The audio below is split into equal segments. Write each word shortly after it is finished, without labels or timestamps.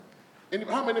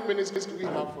How many minutes do we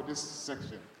have for this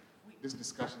section, this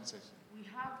discussion session? We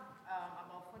have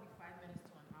about 45 minutes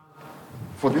to an hour.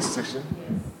 For this session?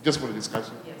 Yes. Just for the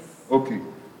discussion? Yes. Okay.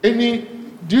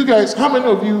 How many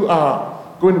of you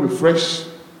are going to be fresh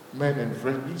men and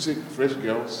fresh, do you say fresh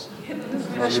girls? No,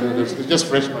 it's just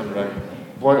freshmen, right?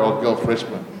 Boy or girl,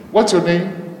 freshman. What's your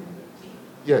name?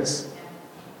 Yes.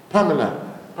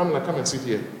 Pamela. Pamela, come and sit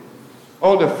here.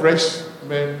 All the fresh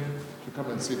men should come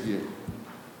and sit here.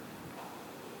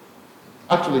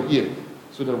 Actually here,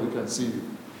 so that we can see you.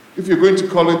 If you're going to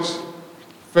college,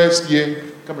 first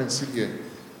year, come and sit here.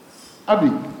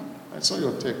 Abby, I saw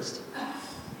your text.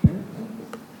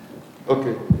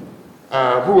 Okay.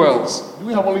 Who else? Do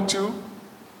we have only two?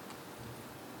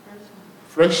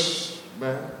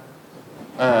 Freshman.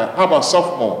 How about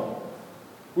sophomore?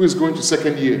 Who is going to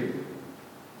second year?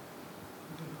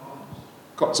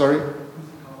 Sorry?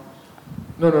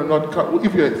 No, not.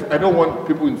 I don't want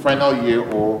people in final year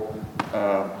or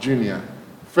junior.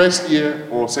 First year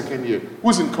or second year.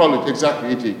 Who's in college?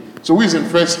 Exactly, AJ. So who is in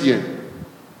first year?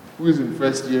 Who is in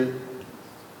first year?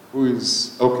 Who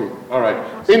is, okay, all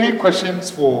right. Any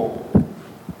questions for,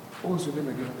 what was your name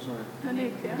again? I'm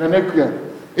sorry.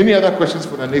 Nanekia. Any other questions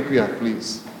for Nanekia,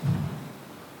 please?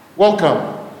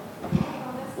 Welcome.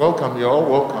 Welcome, you're all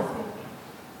welcome.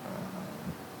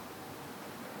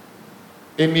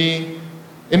 Any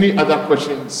other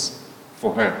questions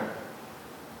for her?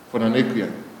 For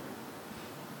Nanekia?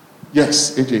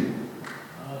 Yes, AJ. If we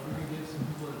could give some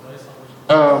people advice on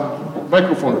which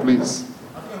Microphone, please.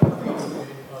 I think it's okay.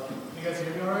 Can you guys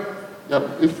hear me all right? Yeah,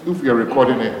 if you're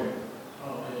recording it.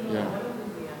 Oh, Yeah.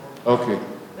 Okay.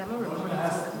 I was going to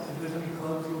ask if there's any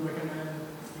clubs you would recommend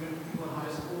even people in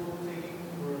high school taking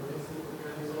or things to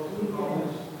prepare themselves for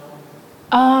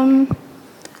college?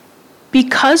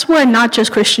 Because we're not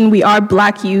just Christian, we are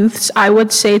Black youths, I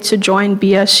would say to join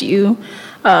BSU.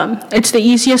 It's the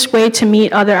easiest way to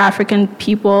meet other African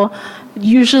people,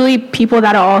 usually people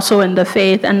that are also in the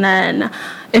faith. And then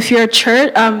if your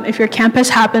church, if your campus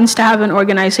happens to have an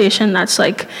organization that's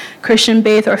like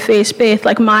Christian-based or faith-based,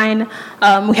 like mine,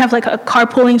 we have like a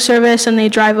carpooling service and they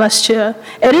drive us to,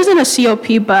 it isn't a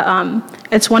COP, but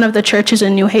it's one of the churches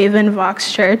in New Haven,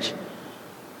 Vox Church.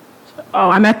 Oh,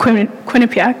 I'm at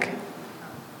Quinnipiac.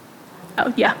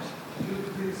 Oh, yeah. Could you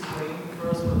please explain for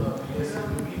us what BSU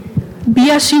means?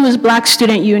 BSU is Black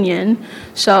Student Union,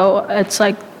 so it's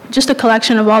like just a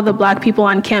collection of all the Black people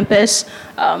on campus.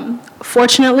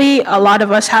 Fortunately, a lot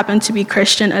of us happen to be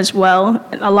Christian as well,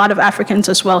 and a lot of Africans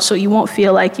as well, so you won't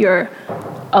feel like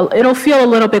it'll feel a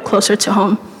little bit closer to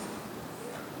home.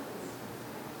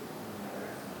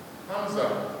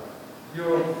 Hamza,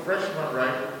 you're a freshman,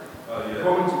 right? Yeah.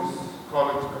 Going to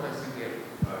college, come and sit here.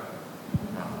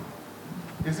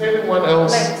 Is there anyone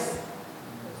else? Lex.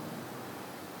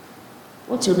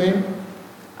 What's your name?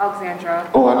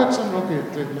 Alexandra. Oh, Alexandra, okay,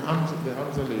 the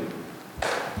Hamza lady.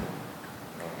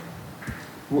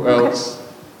 Who else?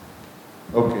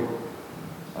 Okay.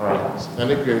 All right.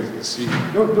 Nanika, see.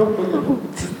 Don't.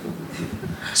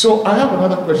 So I have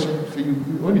another question for you.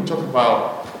 When you talk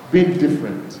about being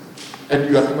different, and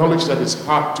you acknowledge that it's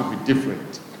hard to be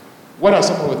different, what are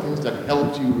some of the things that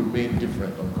helped you remain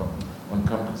different on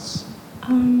campus?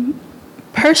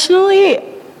 Personally,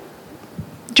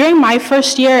 during my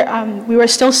first year, we were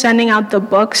still sending out the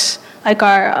books, like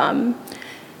our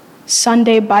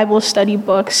Sunday Bible study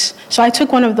books. So I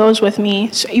took one of those with me.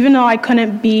 So even though I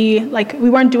couldn't be, like, we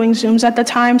weren't doing Zooms at the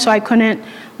time, so I couldn't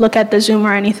look at the Zoom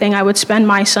or anything, I would spend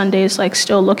my Sundays, like,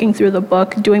 still looking through the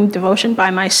book, doing devotion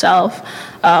by myself,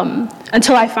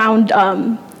 until I found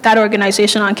that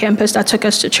organization on campus that took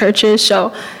us to churches.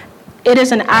 So it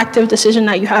is an active decision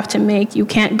that you have to make. You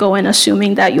can't go in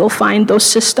assuming that you'll find those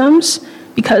systems,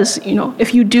 because,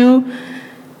 if you do,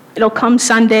 it'll come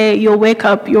Sunday, you'll wake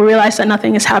up, you'll realize that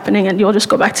nothing is happening, and you'll just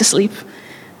go back to sleep.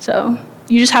 So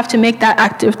you just have to make that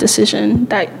active decision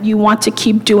that you want to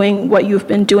keep doing what you've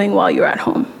been doing while you're at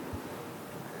home.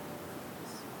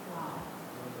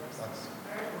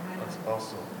 That's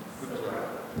awesome. Good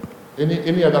job.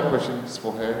 Any other questions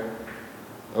for her?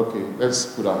 Okay, let's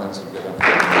put our hands together.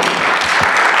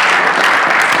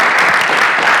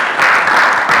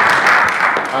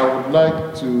 I would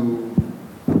like to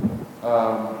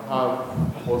have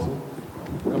Apostle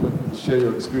come and share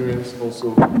your experience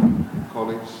also in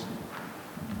college.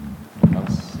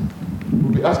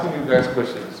 We'll be asking you guys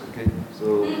questions, okay?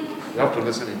 So you have to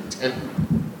listen intently.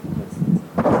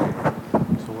 Okay.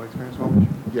 So what experience was?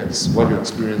 Yes, what your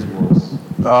experience was.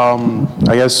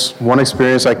 I guess one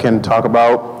experience I can talk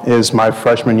about is my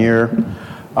freshman year.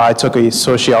 I took a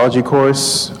sociology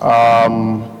course,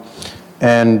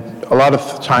 and a lot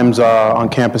of times on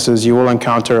campuses, you will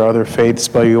encounter other faiths,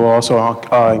 but you will also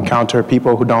encounter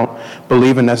people who don't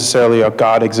believe in necessarily a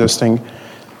God existing.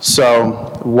 So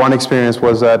one experience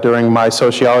was that during my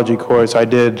sociology course,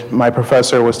 my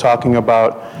professor was talking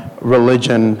about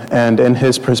religion, and in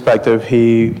his perspective,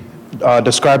 he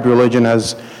described religion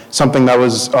as something that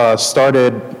was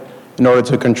started in order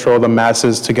to control the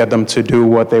masses, to get them to do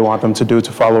what they want them to do,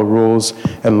 to follow rules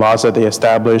and laws that they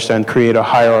established, and create a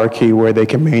hierarchy where they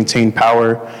can maintain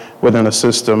power within a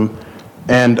system.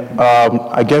 And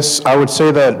I guess I would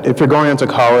say that if you're going into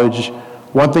college,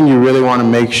 one thing you really want to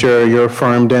make sure you're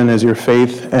affirmed in is your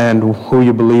faith and who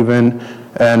you believe in.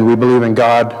 And we believe in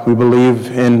God, we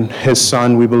believe in His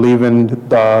Son, we believe in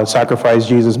the sacrifice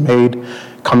Jesus made,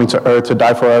 coming to earth to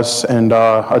die for us and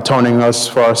atoning us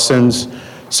for our sins.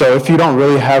 So if you don't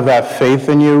really have that faith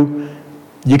in you,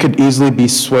 you could easily be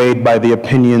swayed by the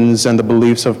opinions and the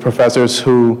beliefs of professors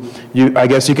who, I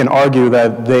guess you can argue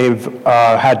that they've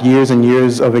had years and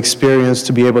years of experience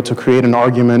to be able to create an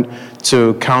argument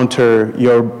to counter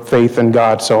your faith in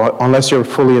God. So unless you're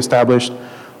fully established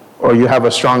or you have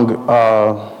a strong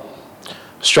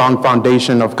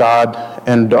foundation of God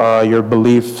and your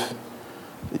belief,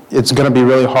 it's going to be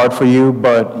really hard for you,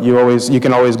 but you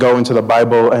can always go into the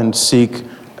Bible and seek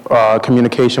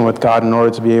communication with God in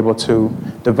order to be able to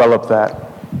develop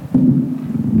that.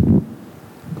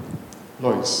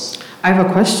 Lois. I have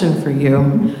a question for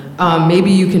you. Maybe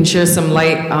you can share some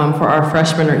light for our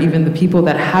freshmen or even the people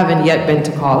that haven't yet been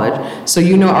to college. So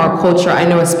you know our culture, I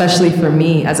know especially for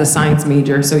me as a science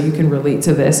major, so you can relate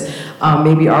to this.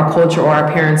 Maybe our culture or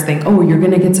our parents think, oh, you're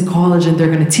gonna get to college and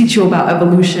they're gonna teach you about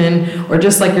evolution, or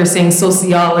just like you're saying,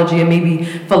 sociology and maybe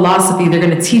philosophy, they're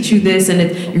gonna teach you this and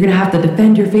you're gonna have to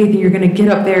defend your faith and you're gonna get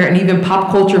up there, and even pop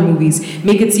culture movies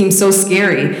make it seem so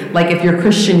scary. Like if you're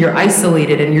Christian, you're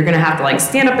isolated and you're gonna have to like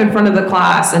stand up in front of the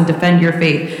class and defend your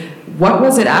faith. What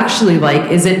was it actually like?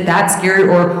 Is it that scary,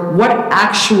 or what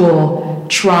actual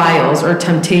trials or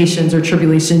temptations or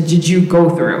tribulations did you go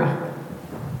through?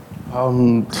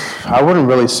 I wouldn't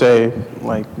really say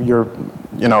like you're,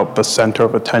 the center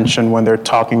of attention when they're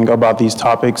talking about these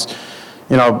topics.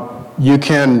 You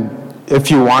can,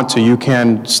 if you want to, you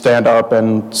can stand up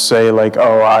and say like,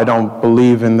 oh, I don't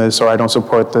believe in this, or I don't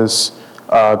support this,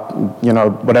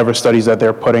 whatever studies that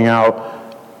they're putting out.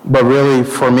 But really,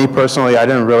 for me personally, I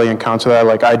didn't really encounter that.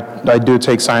 Like, I do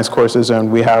take science courses,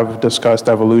 and we have discussed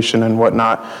evolution and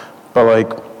whatnot. But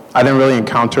like, I didn't really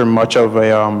encounter much of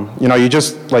a, you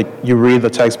just like you read the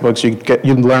textbooks, you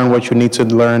learn what you need to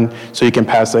learn, so you can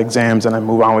pass the exams and then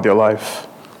move on with your life.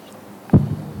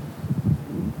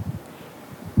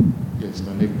 Yes,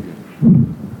 Nick.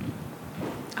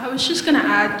 I was just gonna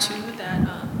add too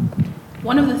that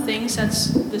one of the things that's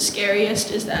the scariest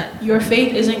is that your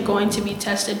faith isn't going to be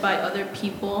tested by other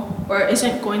people, or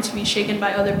isn't going to be shaken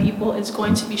by other people. It's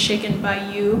going to be shaken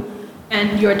by you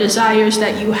and your desires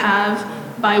that you have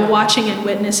by watching and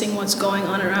witnessing what's going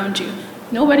on around you.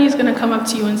 Nobody's gonna come up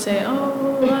to you and say,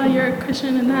 oh, you're a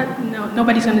Christian and that. No,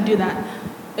 nobody's gonna do that.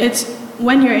 It's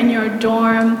when you're in your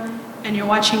dorm and you're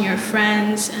watching your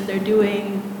friends and they're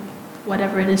doing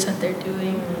whatever it is that they're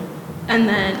doing. And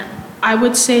then I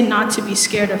would say not to be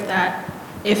scared of that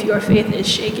if your faith is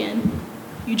shaken.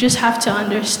 You just have to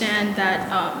understand that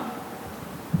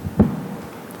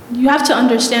you have to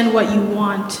understand what you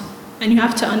want, and you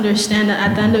have to understand that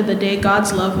at the end of the day,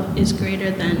 God's love is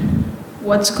greater than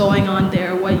what's going on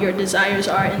there, what your desires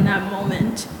are in that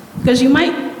moment. Because you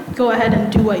might go ahead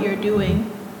and do what you're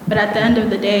doing, but at the end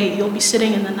of the day, you'll be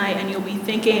sitting in the night and you'll be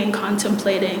thinking and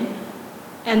contemplating,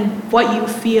 and what you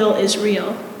feel is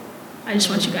real. I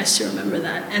just want you guys to remember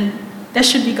that. And that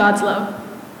should be God's love.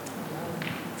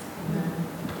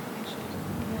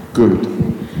 Good.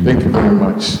 Thank you very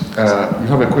much. You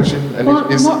have a question?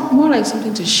 More like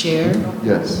something to share.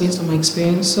 Yes. Based on my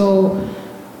experience. So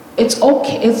it's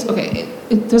okay.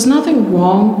 There's nothing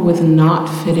wrong with not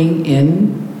fitting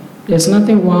in. There's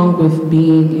nothing wrong with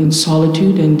being in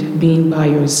solitude and being by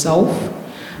yourself.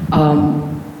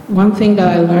 One thing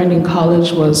that I learned in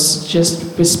college was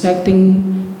just respecting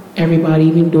everybody,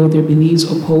 even though their beliefs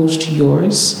oppose to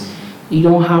yours. You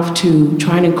don't have to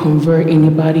try to convert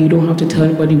anybody. You don't have to tell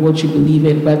anybody what you believe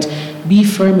in, but be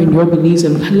firm in your beliefs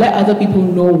and let other people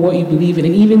know what you believe in.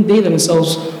 And even they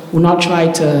themselves will not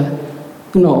try to,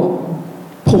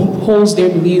 impose their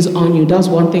beliefs on you. That's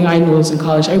one thing I noticed in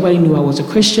college. Everybody knew I was a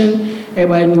Christian.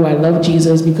 Everybody knew I loved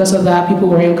Jesus. Because of that, people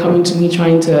weren't coming to me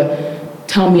trying to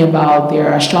tell me about their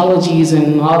astrologies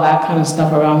and all that kind of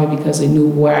stuff around me because they knew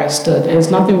where I stood. There's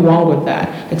nothing wrong with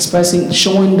that.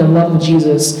 Showing the love of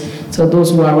Jesus to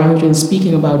those who are around you and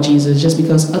speaking about Jesus. Just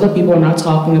because other people are not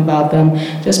talking about them,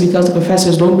 just because the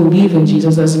professors don't believe in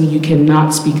Jesus doesn't mean you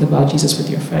cannot speak about Jesus with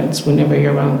your friends whenever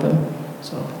you're around them.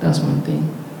 So that's one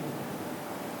thing.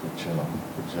 Good job.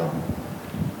 Good job.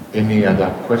 Any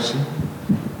other question?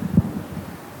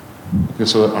 Okay,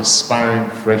 so aspiring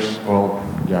freshman.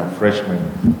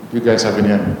 Do you guys have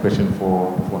any other question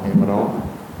for him at all?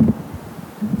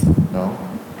 No?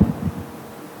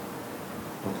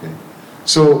 Okay.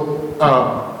 So,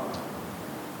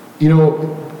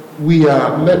 we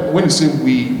are, when you say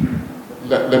we,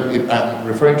 I'm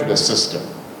referring to the system,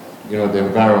 the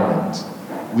environment.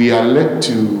 We are led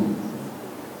to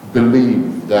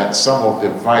believe that some of the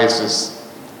vices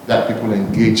that people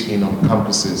engage in on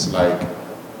campuses, like,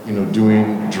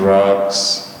 doing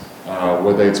drugs,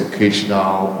 whether it's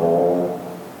occasional or,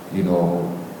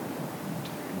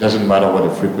 doesn't matter what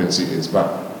the frequency is,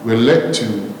 but we're led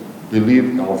to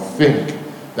believe or think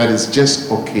that it's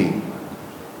just okay.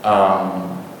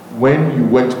 When you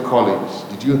went to college,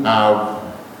 did you have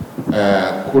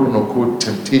quote-unquote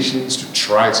temptations to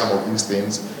try some of these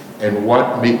things, and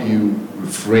what made you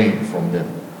refrain from them?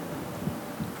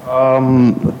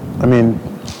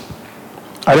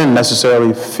 I didn't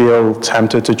necessarily feel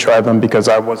tempted to try them because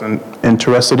I wasn't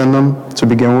interested in them to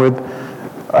begin with.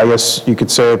 I guess you could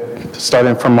say,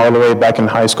 starting from all the way back in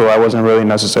high school, I wasn't really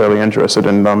necessarily interested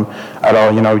in them at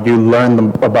all. You learn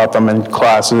about them in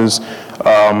classes.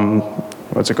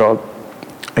 What's it called?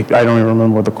 I don't even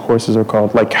remember what the courses are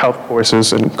called, like health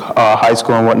courses in high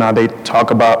school and whatnot. They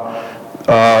talk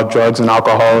about drugs and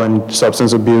alcohol and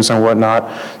substance abuse and whatnot.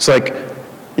 It's like,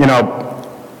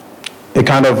 it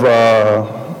kind of,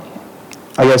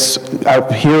 I guess,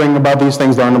 hearing about these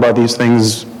things, learning about these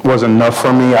things was enough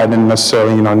for me. I didn't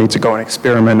necessarily, need to go and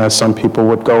experiment as some people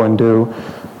would go and do.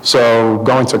 So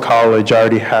going to college, I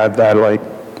already had that,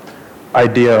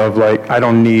 idea of, I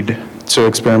don't need to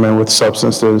experiment with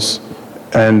substances,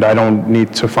 and I don't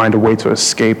need to find a way to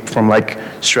escape from,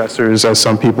 stressors as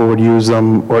some people would use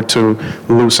them, or to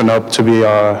loosen up to be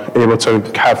able to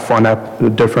have fun at the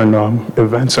different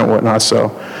events and whatnot.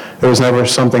 So it was never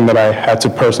something that I had to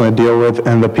personally deal with,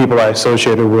 and the people I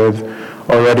associated with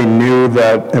already knew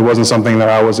that it wasn't something that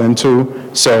I was into,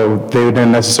 so they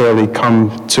didn't necessarily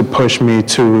come to push me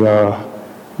to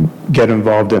get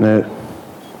involved in it.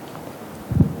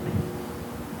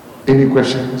 Any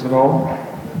questions at all?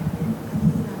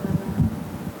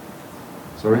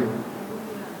 Sorry?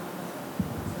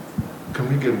 Can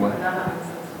we get one?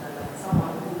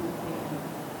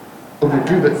 Okay,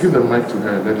 give the mic to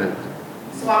her. Let her.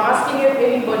 So I'm asking if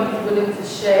anybody is willing to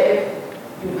share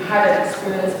if you've had an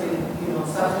experience with,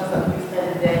 substance abuse,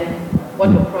 and then what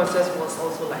the process was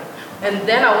also like. And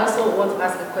then I also want to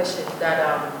ask a question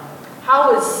that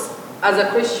how is, as a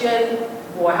Christian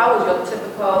boy, how is your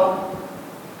typical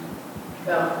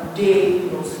day,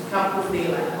 campus day,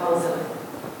 like how is it?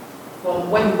 From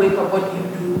when you wake up, what do you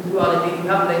do throughout the day? You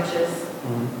have lectures.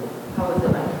 How is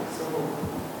it like?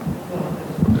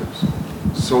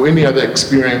 So any other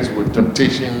experience with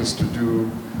temptations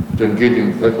to engage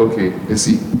in, okay, let's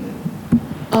see.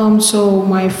 So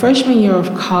my freshman year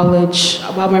of college,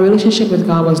 my relationship with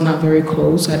God was not very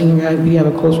close. I didn't really have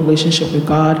a close relationship with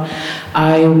God.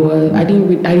 I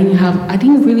didn't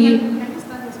really.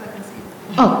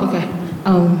 Oh, okay.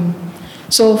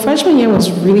 So freshman year was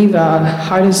really the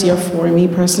hardest year for me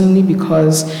personally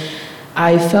because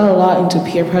I fell a lot into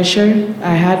peer pressure.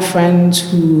 I had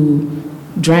friends who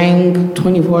drank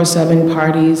 24/7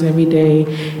 parties every day,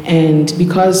 and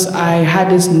because I had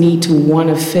this need to want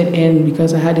to fit in,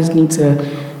 because I had this need to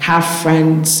have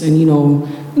friends and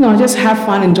just have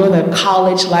fun, enjoy the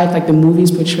college life like the movies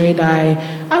portrayed,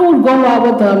 I would go out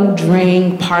with them,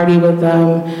 drink, party with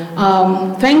them.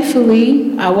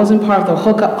 Thankfully, I wasn't part of the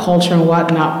hookup culture and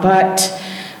whatnot, but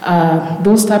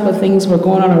those type of things were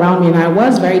going on around me, and I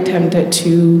was very tempted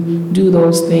to do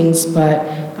those things, but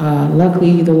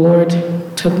luckily the Lord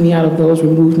took me out of those,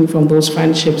 removed me from those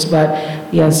friendships. But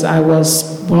yes, I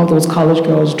was one of those college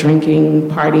girls drinking,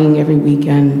 partying every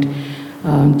weekend,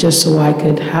 just so I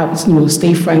could have,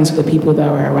 stay friends with the people that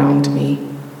were around me.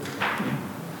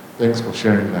 Thanks for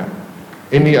sharing that.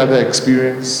 Any other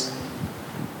experience?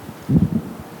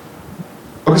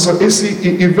 Okay, so AC,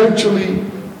 eventually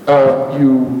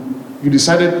you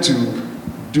decided to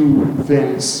do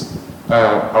things,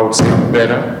 I would say,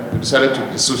 better. You decided to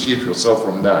dissociate yourself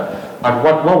from that. And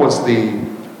what was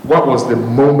the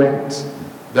moment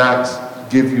that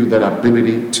gave you that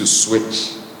ability to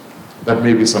switch that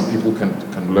maybe some people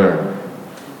can learn?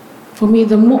 For me,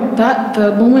 the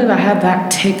moment I had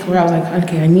that tick where I was like,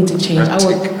 okay, I need to change.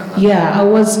 I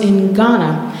was in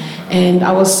Ghana, and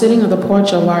I was sitting on the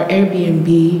porch of our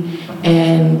Airbnb,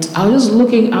 and I was just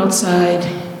looking outside,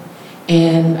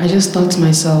 and I just thought to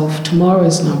myself, tomorrow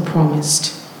is not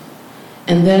promised.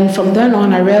 And then from then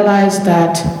on, I realized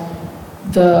that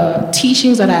the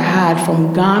teachings that I had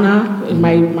from Ghana,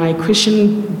 my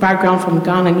Christian background from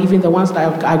Ghana, and even the ones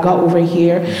that I got over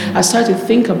here, I started to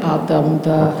think about them,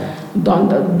 the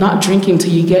not drinking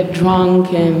till you get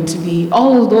drunk, and to be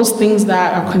all of those things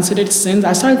that are considered sins.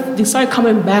 They started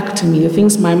coming back to me. The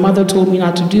things my mother told me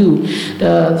not to do,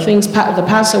 the things the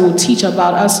pastor would teach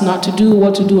about us not to do,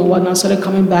 what to do and whatnot, started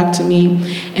coming back to me.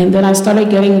 And then I started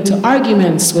getting into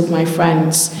arguments with my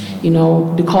friends.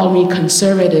 They called me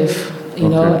conservative,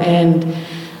 and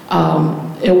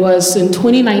it was in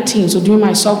 2019, so during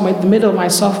the middle of my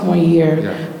sophomore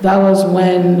year, that was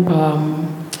when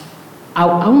I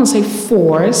won't say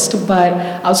forced, but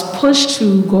I was pushed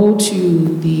to go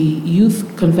to the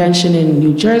youth convention in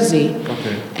New Jersey.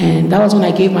 Okay. And that was when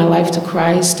I gave my life to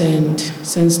Christ, and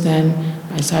since then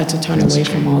I started to turn away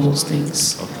from all those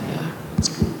things. Okay. Yeah. That's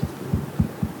good.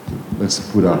 Let's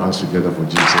put our hands together for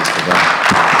Jesus for that.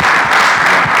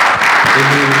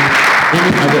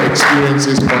 Any other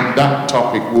experiences on that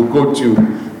topic? We'll go to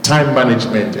time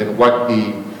management and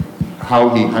how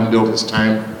he handled his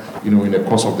time, in the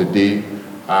course of the day,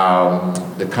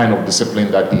 the kind of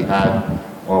discipline that he had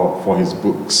for his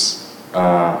books.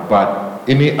 But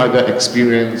any other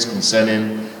experience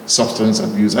concerning substance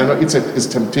abuse? I know it's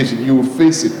temptation. You will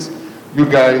face it. You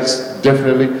guys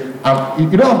definitely.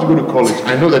 You don't have to go to college.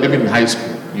 I know that even in high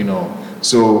school,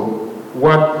 So,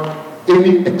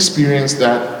 any experience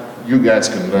that you guys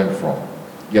can learn from?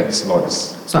 Yes,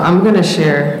 Lois. So I'm going to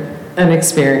share an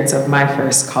experience of my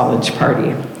first college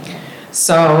party.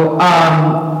 So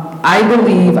I've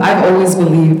always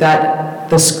believed that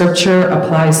the scripture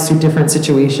applies to different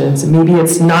situations. Maybe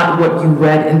it's not what you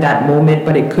read in that moment,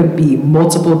 but it could be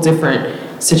multiple different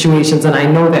situations. And I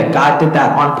know that God did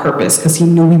that on purpose because he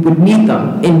knew we would need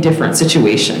them in different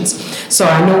situations. So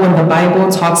I know when the Bible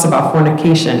talks about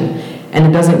fornication, and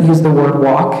it doesn't use the word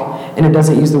walk, and it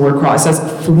doesn't use the word crawl. It says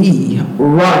flee,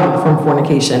 run from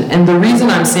fornication. And the reason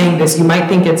I'm saying this, you might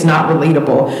think it's not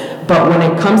relatable, but when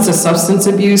it comes to substance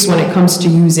abuse, when it comes to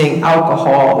using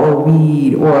alcohol or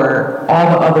weed or all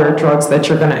the other drugs that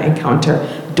you're going to encounter,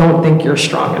 don't think you're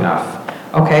strong enough.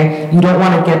 Okay? You don't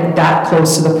want to get that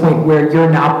close to the point where you're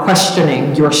now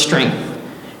questioning your strength.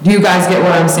 Do you guys get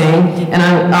what I'm saying?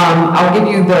 And I'll give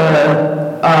you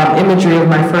the imagery of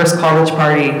my first college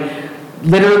party.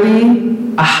 Literally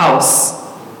a house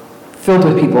filled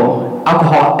with people,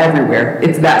 alcohol everywhere.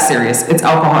 It's that serious. It's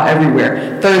alcohol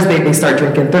everywhere. Thursday, they start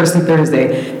drinking.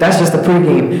 Thursday. That's just the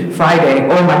pregame. Friday,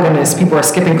 oh my goodness, people are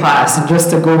skipping class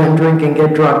just to go and drink and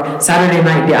get drunk. Saturday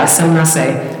night, yeah,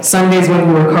 semnase. Sundays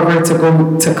when we recover to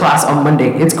go to class on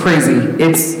Monday. It's crazy.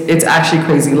 It's actually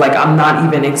crazy. Like, I'm not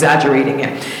even exaggerating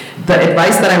it. The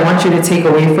advice that I want you to take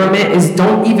away from it is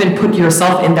don't even put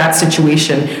yourself in that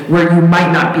situation where you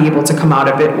might not be able to come out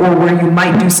of it, or where you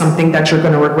might do something that you're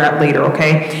going to regret later,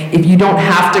 okay? If you don't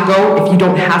have to go, if you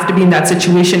don't have to be in that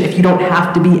situation, if you don't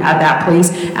have to be at that place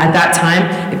at that time,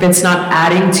 if it's not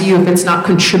adding to you, if it's not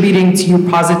contributing to you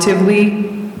positively,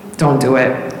 don't do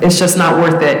it. It's just not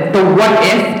worth it. The what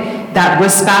if, that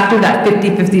risk factor, that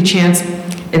 50-50 chance,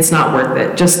 it's not worth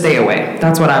it. Just stay away.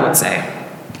 That's what I would say.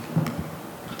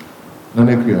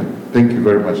 Nanekia, thank you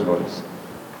very much, Lois.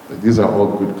 These are all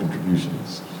good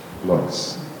contributions.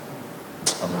 Lois.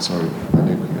 I'm sorry,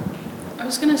 Nanekia. I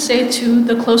was going to say, too,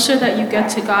 the closer that you get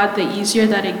to God, the easier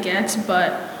that it gets,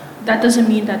 but that doesn't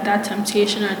mean that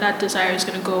temptation or that desire is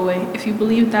going to go away. If you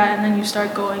believe that and then you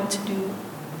start going to do,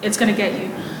 it's going to get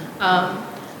you.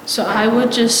 So I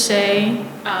would just say,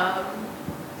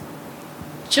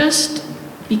 just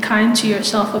be kind to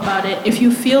yourself about it. If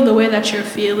you feel the way that you're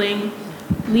feeling,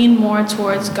 lean more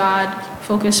towards God,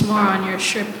 focus more on your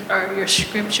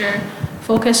scripture,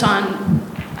 focus on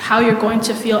how you're going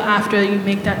to feel after you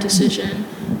make that decision,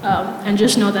 and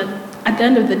just know that at the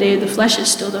end of the day, the flesh is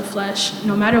still the flesh.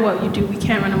 No matter what you do, we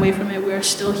can't run away from it. We are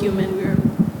still human. We are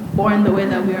born the way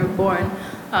that we are born.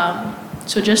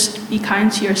 So just be kind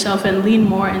to yourself and lean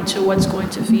more into what's going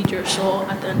to feed your soul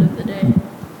at the end of the day.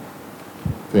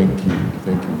 Thank you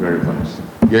very much.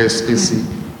 Yes, Casey.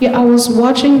 Yeah, I was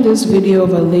watching this video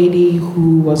of a lady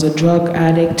who was a drug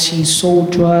addict. She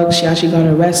sold drugs. She actually got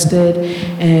arrested,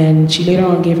 and she later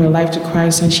on gave her life to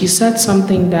Christ. And she said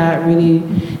something that really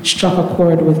struck a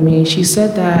chord with me. She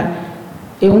said that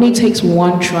it only takes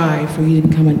one try for you to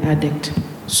become an addict.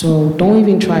 So don't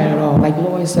even try it at all. Like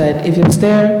Lois said, if it's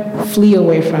there, flee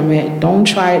away from it. Don't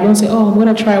try it. Don't say, oh, I'm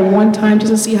going to try it one time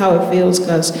just to see how it feels,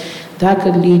 because that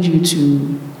could lead you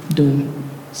to doom.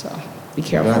 So be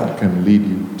careful. That can lead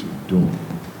you to doom.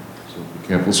 So be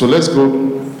careful. So let's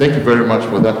go. Thank you very much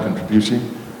for that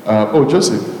contribution.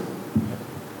 Joseph.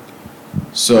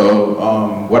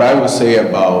 So what I would say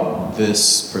about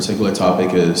this particular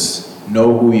topic is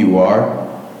know who you are,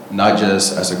 not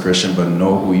just as a Christian, but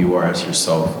know who you are as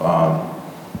yourself.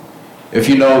 If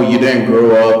you know you didn't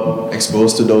grow up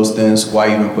exposed to those things,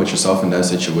 why even put yourself in that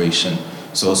situation?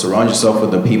 So surround yourself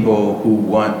with the people who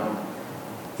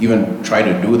even try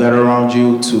to do that around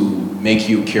you to make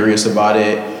you curious about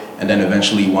it, and then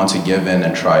eventually want to give in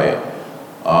and try it.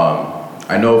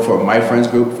 I know for my friend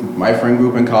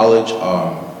group in college,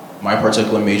 my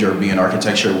particular major being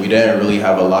architecture, we didn't really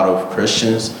have a lot of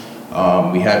Christians.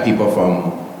 We had people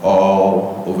from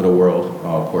all over the world,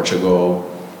 Portugal,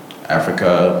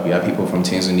 Africa. We had people from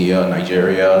Tanzania,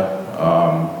 Nigeria.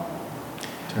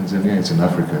 Tanzania is in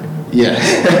Africa. Yeah.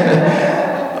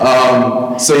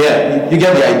 So yeah, you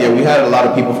get the idea. We had a lot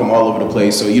of people from all over the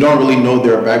place. So you don't really know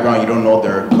their background. You don't know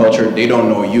their culture. They don't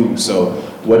know you. So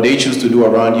what they choose to do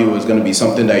around you is going to be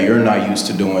something that you're not used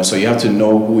to doing. So you have to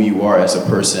know who you are as a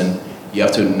person. You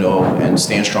have to know and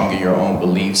stand strong in your own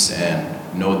beliefs and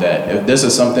know that if this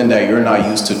is something that you're not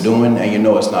used to doing and you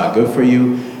know it's not good for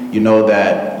you, you know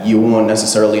that you won't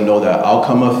necessarily know the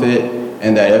outcome of it,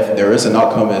 and that if there is an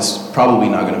outcome, it's probably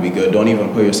not going to be good. Don't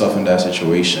even put yourself in that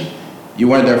situation. You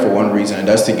went there for one reason, and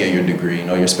that's to get your degree. You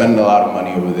know, you're spending a lot of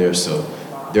money over there, so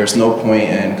there's no point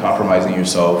in compromising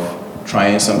yourself,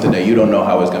 trying something that you don't know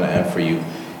how it's going to end for you.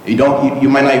 You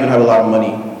might not even have a lot of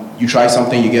money. You try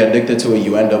something, you get addicted to it,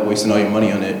 you end up wasting all your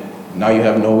money on it. Now you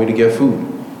have no way to get food.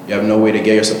 You have no way to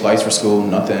get your supplies for school,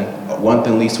 nothing. One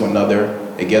thing leads to another.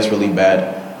 It gets really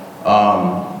bad.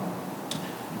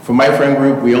 For my friend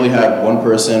group, we only had one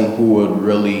person who would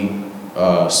really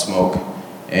smoke,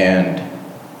 and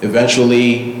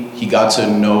eventually he got to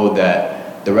know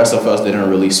that the rest of us didn't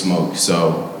really smoke.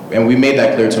 And we made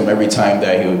that clear to him every time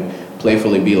that he would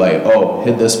playfully be like, oh,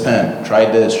 hit this pen, try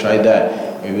this, try that.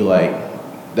 And we'd be like,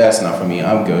 that's not for me,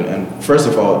 I'm good. And first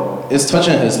of all, it's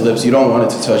touching his lips. You don't want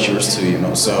it to touch yours too, you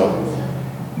know? So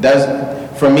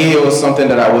for me, it was something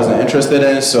that I wasn't interested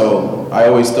in, so I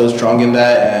always stood strong in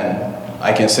that, and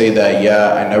I can say that,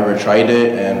 yeah, I never tried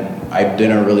it, and I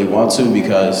didn't really want to,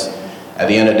 because at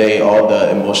the end of the day, all the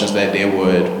emotions that they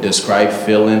would describe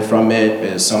feeling from it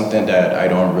is something that I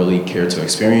don't really care to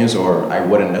experience, or I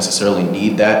wouldn't necessarily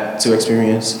need that to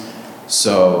experience.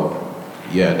 So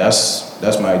yeah,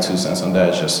 that's my 2 cents on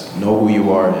that. Just know who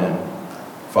you are and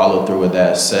follow through with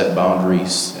that, set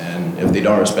boundaries, and if they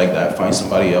don't respect that, find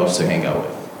somebody else to hang out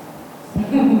with.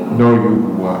 Know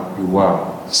you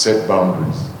are, set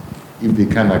boundaries. If they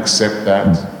can't accept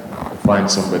that, find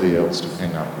somebody else to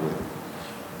hang out with.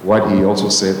 What he also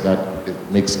said that it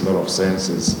makes a lot of sense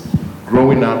is,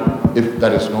 growing up, if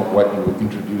that is not what you were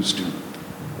introduced to,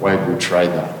 why go try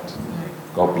that?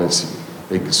 God bless you.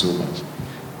 Thank you so much.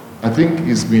 I think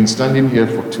he's been standing here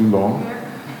for too long,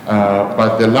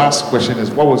 but the last question is,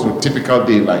 what was your typical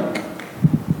day like?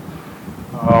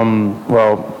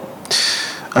 Well,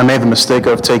 I made the mistake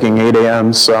of taking 8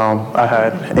 a.m., so I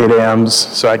had 8 a.m.s,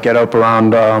 so I'd get up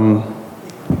around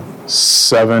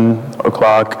 7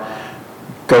 o'clock,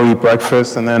 go eat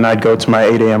breakfast, and then I'd go to my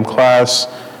 8 a.m. class,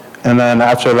 and then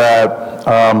after that,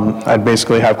 I'd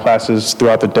basically have classes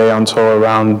throughout the day until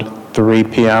around 3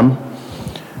 p.m.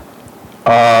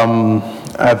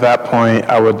 At that point,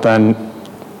 I would then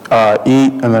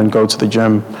eat and then go to the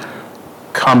gym,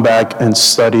 come back and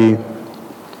study,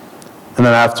 and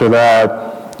then after that,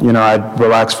 you know, I'd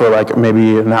relax for like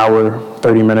maybe an hour,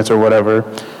 30 minutes or whatever,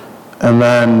 and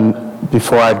then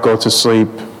before I'd go to sleep,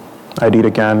 I'd eat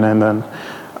again, and then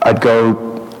I'd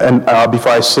go, and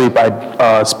before I sleep,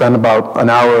 I'd spend about an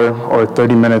hour or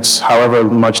 30 minutes, however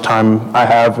much time I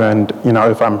have, and, you know,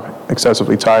 if I'm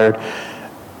excessively tired,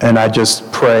 and I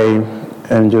just pray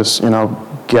and just, you know,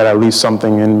 get at least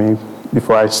something in me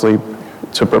before I sleep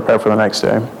to prepare for the next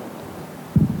day.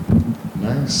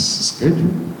 Nice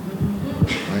schedule.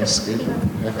 Nice schedule.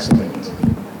 Excellent.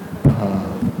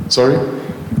 Sorry?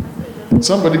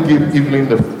 Somebody give Evelyn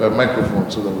the microphone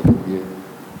so that we can hear.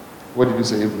 What did you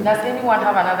say, Evelyn? Does anyone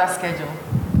have another schedule?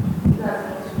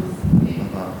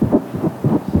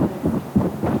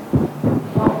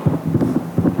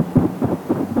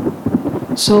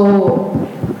 So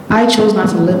I chose not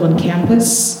to live on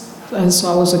campus, and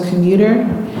so I was a commuter.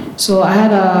 So I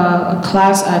had a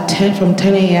class at 10 from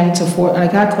 10 a.m. to 4. I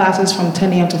got classes from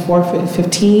 10 a.m. to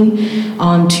 4:15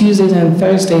 on Tuesdays and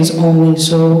Thursdays only.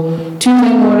 So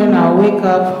Tuesday morning, I'll wake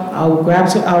up, I'll grab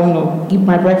some, eat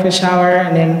my breakfast, shower,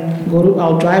 and then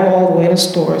I'll drive all the way to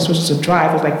stores, which is a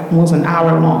drive, it's like almost an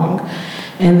hour long.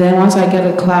 And then once I get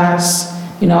to class,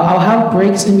 I'll have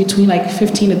breaks in between, like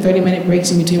 15 to 30-minute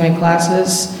breaks in between my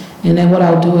classes. And then what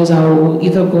I'll do is I'll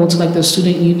either go to like the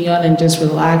student union and just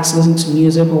relax, listen to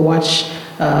music, or watch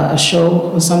a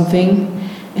show or something.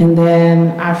 And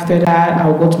then after that,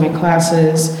 I'll go to my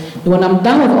classes. And when I'm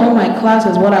done with all my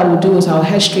classes, what I will do is I'll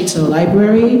head straight to the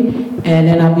library, and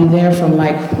then I'll be there from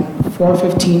like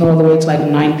 4:15 all the way to like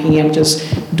 9 p.m. just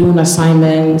doing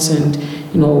assignments. And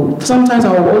sometimes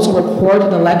I will also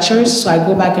record the lectures, so I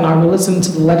go back and I'll listen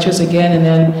to the lectures again and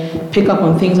then pick up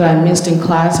on things that I missed in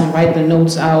class and write the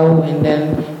notes out. And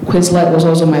then Quizlet was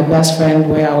also my best friend,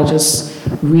 where I would just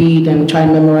read and try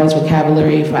to memorize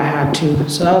vocabulary if I had to.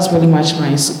 So that was pretty much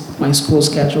my school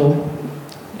schedule.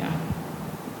 Yeah.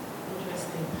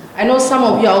 Interesting. I know some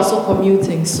of you are also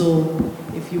commuting, so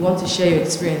if you want to share your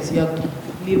experience, you are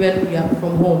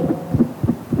from home.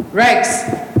 Rex,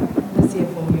 let's hear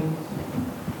from you.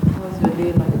 How's your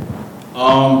day like?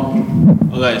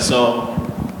 Okay, so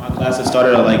my classes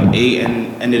started at like 8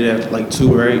 and ended at like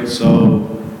 2, right?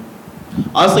 So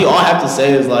honestly, all I have to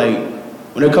say is like,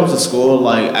 when it comes to school,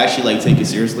 like actually like take it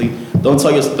seriously. Don't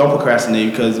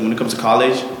procrastinate, because when it comes to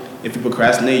college, if you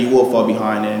procrastinate, you will fall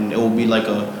behind, and it will be like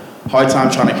a hard time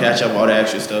trying to catch up all the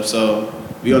extra stuff. So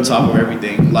be on top of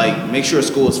everything. Like, make sure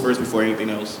school is first before anything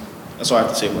else. That's all I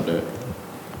have to say about that.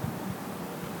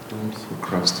 Don't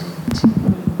procrastinate.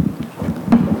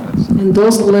 And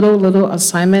those little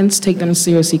assignments, take them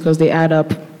seriously because they add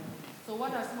up. So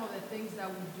what are some of the things that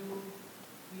we do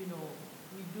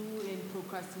in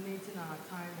procrastinating our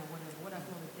time or whatever? What are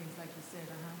some of the things, like you said,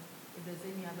 if there's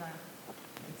any other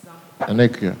example?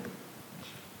 Anekia.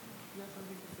 You have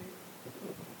something to say?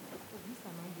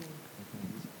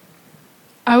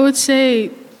 I would say,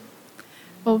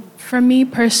 well, for me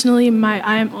personally,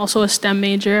 I am also a STEM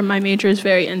major. My major is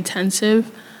very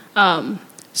intensive.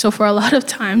 So for a lot of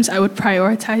times, I would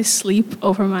prioritize sleep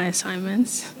over my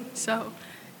assignments. So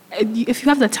if you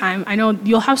have the time, I know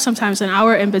you'll have sometimes an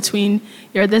hour in between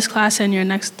this class and your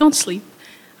next. Don't sleep.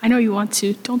 I know you want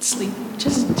to. Don't sleep.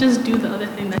 Just do the other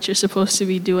thing that you're supposed to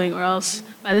be doing, or else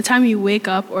by the time you wake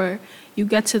up or you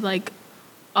get to like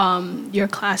your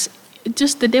class,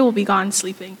 just the day will be gone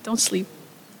sleeping. Don't sleep.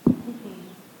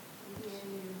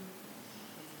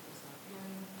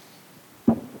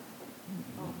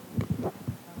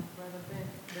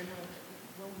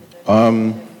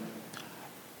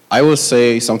 I would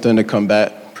say something to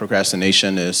combat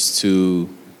procrastination is to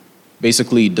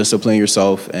basically discipline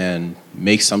yourself and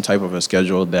make some type of a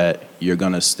schedule that you're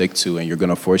going to stick to, and you're going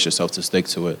to force yourself to stick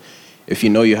to it. If you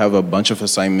know you have a bunch of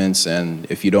assignments, and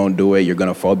if you don't do it, you're going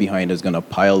to fall behind. It's going to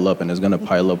pile up, and it's going to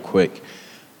pile up quick.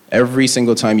 Every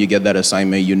single time you get that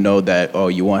assignment, you know that,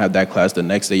 you won't have that class the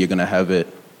next day. You're going to have it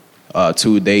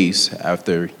 2 days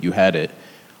after you had it.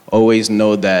 Always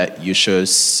know that you should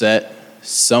set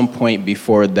some point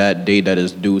before that day that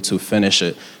is due to finish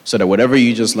it, so that whatever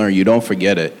you just learned, you don't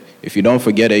forget it. If you don't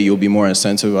forget it, you'll be more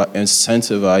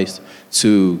incentivized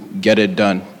to get it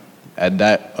done at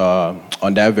that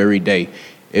on that very day.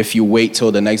 If you wait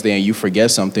till the next day and you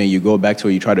forget something, you go back to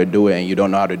it, you try to do it, and you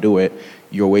don't know how to do it,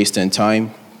 you're wasting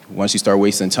time. Once you start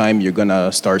wasting time, you're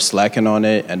gonna start slacking on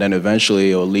it, and then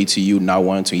eventually it'll lead to you not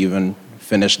wanting to even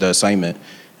finish the assignment,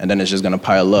 and then it's just gonna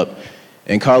pile up.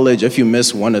 In college, if you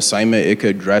miss one assignment, it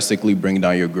could drastically bring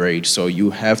down your grade. So you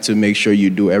have to make sure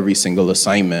you do every single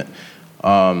assignment.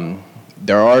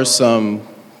 There are some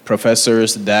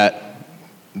professors that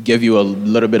give you a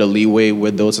little bit of leeway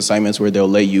with those assignments where they'll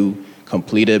let you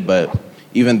complete it, but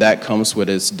even that comes with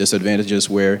its disadvantages,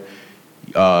 where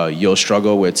you'll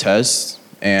struggle with tests.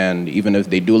 And even if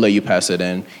they do let you pass it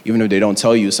in, even if they don't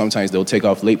tell you, sometimes they'll take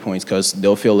off late points because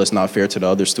they'll feel it's not fair to the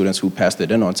other students who passed it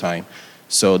in on time.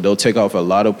 So they'll take off a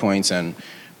lot of points, and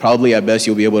probably at best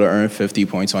you'll be able to earn 50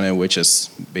 points on it, which is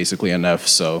basically an F.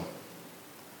 So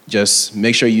just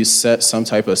make sure you set some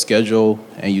type of schedule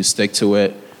and you stick to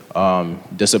it.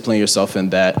 Discipline yourself in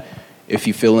that. If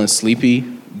you're feeling sleepy,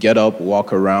 get up,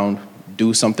 walk around,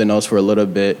 do something else for a little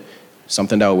bit,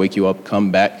 something that will wake you up,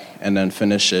 come back, and then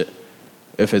finish it.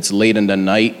 If it's late in the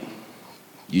night,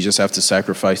 you just have to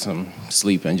sacrifice some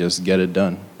sleep and just get it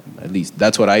done. At least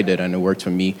that's what I did, and it worked for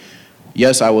me.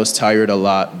 Yes, I was tired a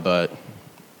lot, but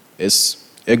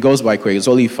it goes by quick. It's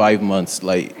only 5 months.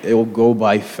 Like, it will go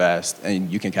by fast,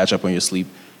 and you can catch up on your sleep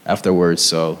afterwards.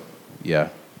 So, yeah.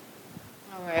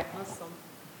 All right, awesome.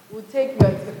 We'll we'll take your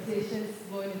expectations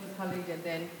going into college and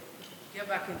then get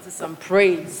back into some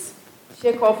praise.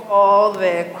 Shake off all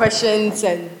the questions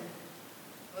and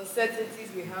uncertainties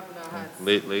we have in our hands.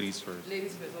 Ladies first.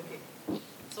 Ladies first, okay.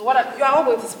 So you are all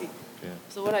going to speak. Yeah.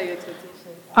 So what are your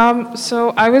expectations? So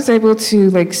I was able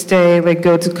to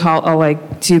go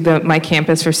to my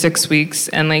campus for 6 weeks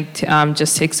and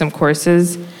just take some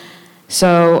courses.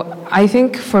 So I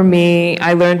think for me,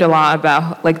 I learned a lot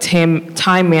about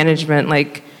time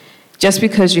management. Just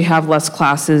because you have less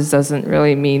classes doesn't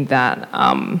really mean that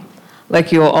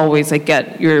you'll always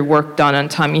get your work done on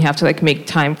time. You have to make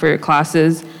time for your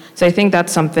classes. So I think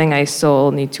that's something I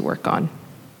still need to work on.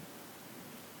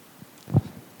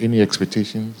 Any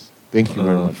expectations? Thank you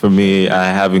very much. For me, I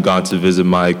haven't gone to visit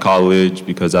my college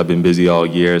because I've been busy all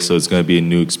year, so it's going to be a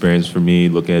new experience for me,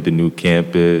 looking at the new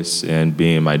campus and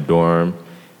being in my dorm.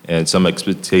 And some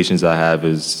expectations I have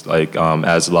is,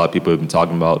 as a lot of people have been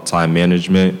talking about, time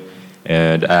management.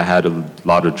 And I had a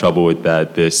lot of trouble with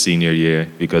that this senior year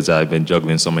because I've been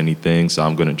juggling so many things, so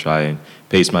I'm going to try and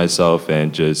pace myself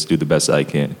and just do the best I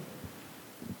can.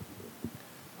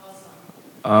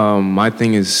 My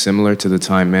thing is similar to the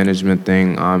time management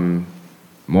thing. I'm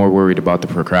more worried about the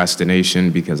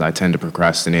procrastination because I tend to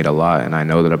procrastinate a lot, and I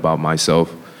know that about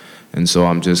myself. And so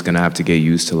I'm just going to have to get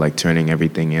used to turning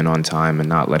everything in on time and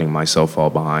not letting myself fall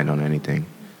behind on anything.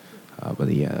 But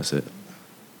yeah, that's it.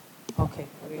 Okay.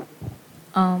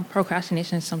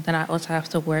 Procrastination is something I also have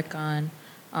to work on.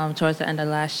 Towards the end of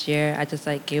last year, I just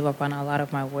gave up on a lot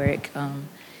of my work.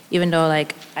 Even though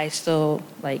I still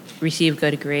receive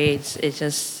good grades,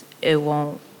 it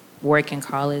won't work in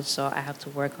college. So I have to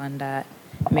work on that.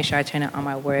 Make sure I turn it on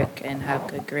my work and have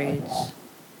good grades.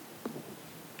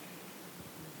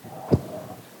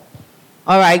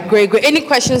 All right, great. Any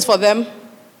questions for them?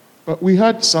 We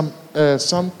had some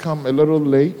come a little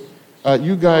late.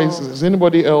 You guys, is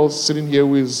anybody else sitting here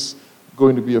who is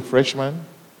going to be a freshman?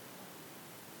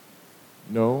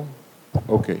 No?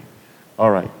 Okay.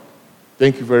 All right.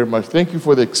 Thank you very much. Thank you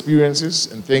for the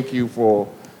experiences and thank you for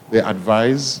the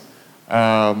advice.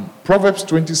 Proverbs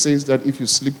 20 says that if you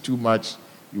sleep too much,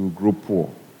 you will grow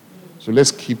poor. So let's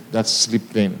keep that sleep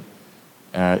thing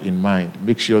in mind.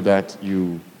 Make sure that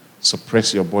you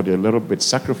suppress your body a little bit,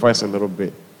 sacrifice a little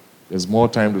bit. There's more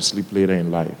time to sleep later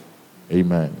in life.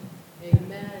 Amen.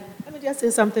 Let me just say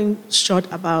something short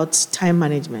about time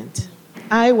management.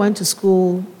 I went to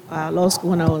school, law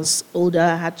school, when I was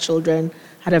older, had children,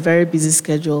 had a very busy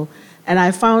schedule, and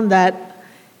I found that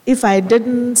if I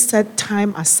didn't set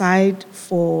time aside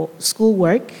for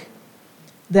schoolwork,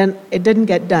 then it didn't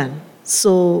get done.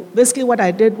 So basically what I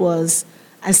did was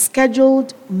I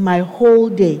scheduled my whole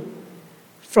day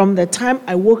from the time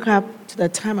I woke up to the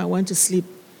time I went to sleep.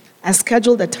 I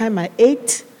scheduled the time I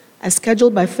ate, I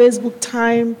scheduled my Facebook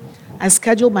time, I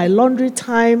scheduled my laundry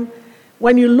time.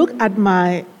 When you look at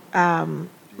my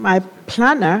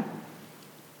planner,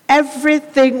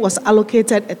 everything was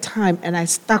allocated a time and I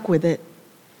stuck with it.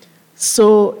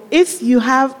 So if you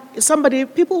have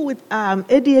people with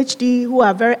ADHD who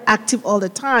are very active all the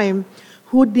time,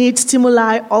 who need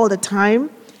stimuli all the time,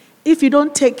 if you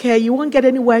don't take care, you won't get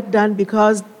any work done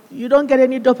because you don't get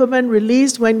any dopamine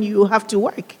released when you have to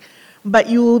work. But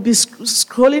you will be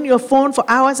scrolling your phone for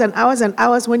hours and hours and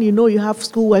hours when you know you have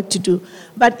schoolwork to do.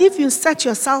 But if you set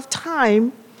yourself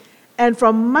time, and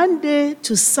from Monday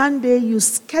to Sunday, you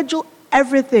schedule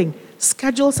everything,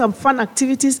 schedule some fun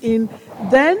activities in,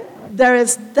 then there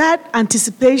is that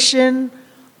anticipation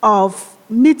of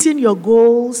meeting your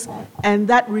goals, and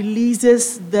that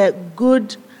releases the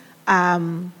good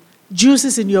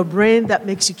juices in your brain that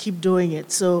makes you keep doing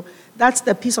it. So that's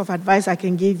the piece of advice I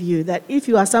can give you, that if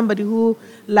you are somebody who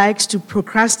likes to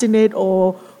procrastinate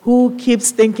or who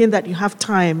keeps thinking that you have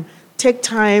time, take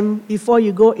time before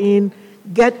you go in,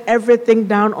 get everything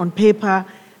down on paper,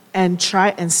 and try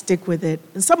and stick with it.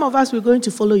 And some of us, we're going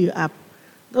to follow you up.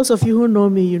 Those of you who know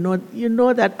me, you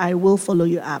know that I will follow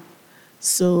you up.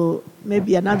 So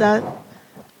maybe another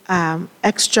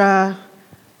extra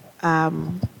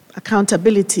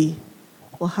accountability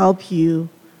will help you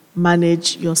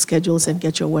manage your schedules and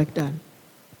get your work done.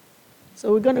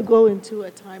 So we're going to go into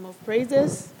a time of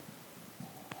praises.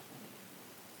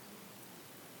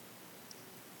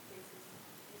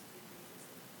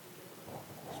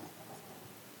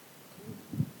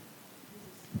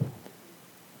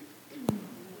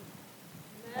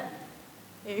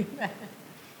 Amen.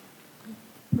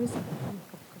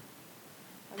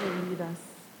 Come and lead us.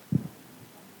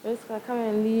 Jessica, come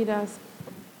and lead us.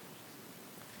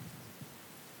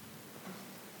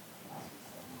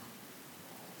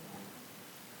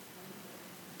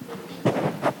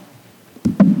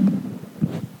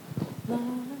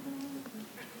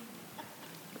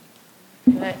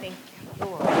 right, thank you.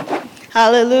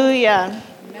 Hallelujah.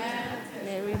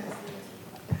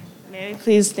 Mary,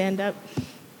 please stand up.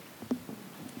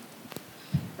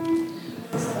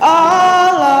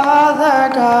 All other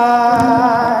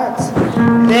gods,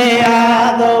 they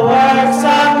are the works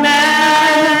of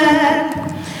man.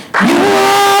 You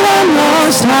are the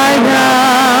Most High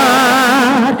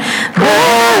God.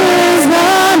 There is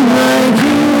none like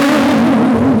you.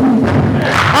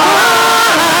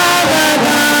 All other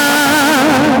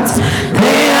gods,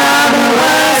 they are the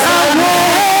works of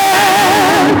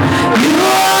man. You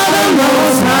are the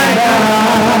Most High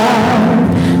God.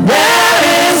 There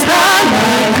is none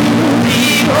like you.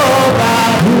 Jehovah,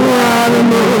 you are the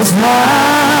Most High.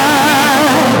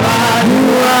 You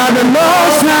are the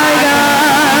Most High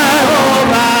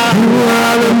God. You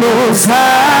are the Most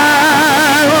High.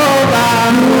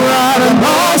 You are the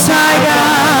Most High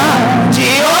God.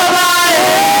 Jehovah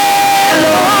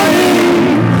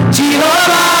Elohim.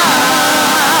 Jehovah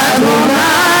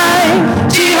Adonai.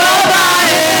 Jehovah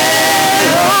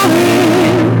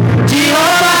Elohim.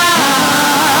 Jehovah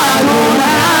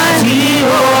Adonai.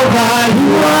 Jehovah,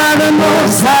 you are the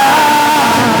Most High.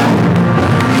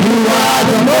 You are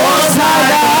the Most High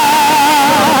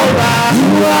God.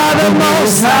 You are the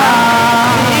Most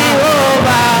High.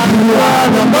 Jehovah, you are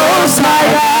the Most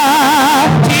High God.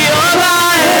 Jehovah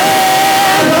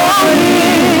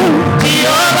Elohim.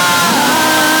 Jehovah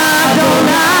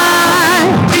Adonai.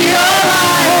 Jehovah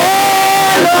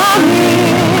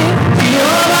Elohim.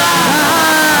 Jehovah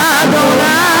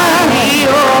Adonai.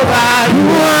 Jehovah, you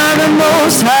are the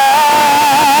Most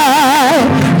High.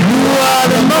 You are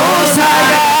the Most High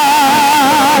God.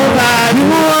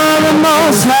 You are the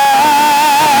Most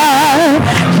High.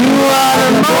 You are the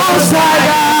Most High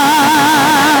God.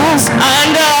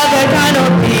 Under the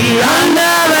canopy,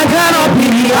 under the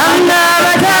canopy, under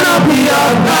the canopy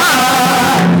of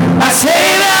God. I say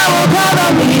that will cover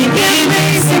me, give me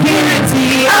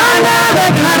security. Under the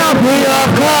canopy of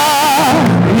God.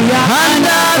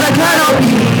 Under the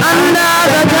canopy, under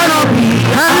the canopy,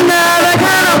 under the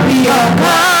canopy of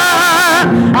God.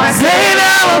 I say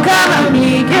that will cover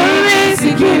me, give me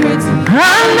security.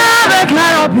 Under the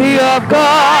canopy of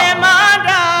God. I am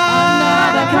under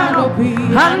the canopy,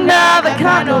 under the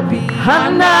canopy,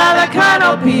 under the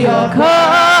canopy of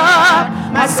God.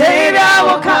 My Savior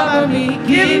will cover me,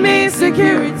 give me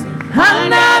security.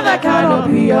 Under the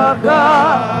canopy of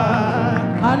God.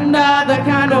 Under the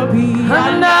canopy,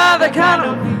 under the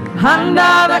canopy,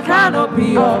 under the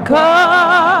canopy of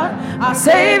God. Our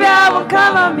Savior will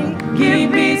cover me,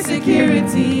 give me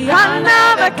security.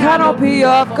 Under the canopy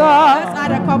of God. Let's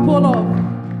add a couple of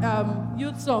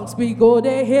youth songs. We go to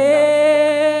hail,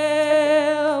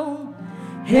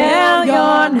 hail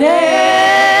your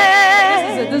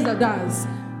name. This is a dance.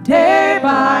 Day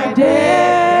by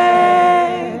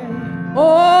day,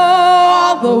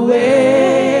 all the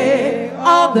way,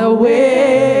 all the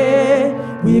way.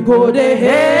 We go to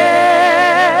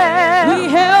hail, we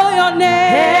hail your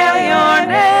name, hail your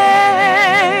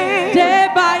name. Day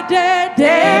by day,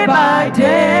 day by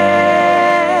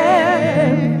day,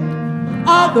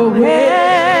 all the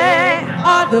way,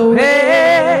 all the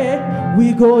way.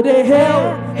 We go to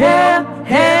hail, hail,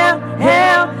 hail,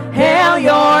 hail, hail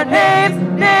your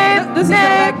name, name, this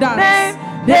name, name.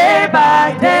 Day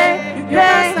by day,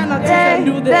 day,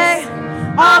 day,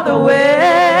 all the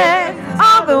way,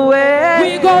 all the way.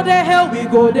 We go to hell, we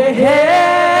go to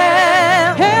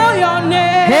hell. Hail your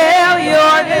name, hail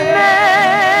your name.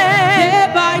 Day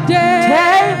by day,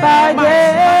 day by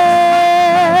day.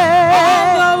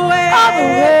 All the way, all the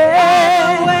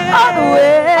way, all the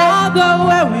way, all the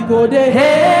way. We go to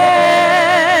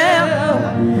hell,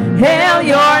 hail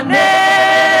your name.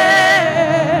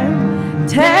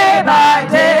 Day by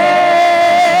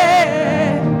day,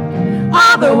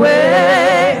 all the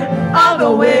way, all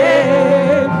the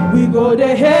way. We go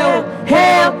to hell,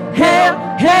 hail, hail,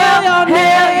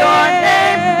 hail your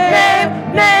name, name,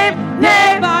 name, name,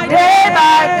 day by day,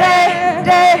 day,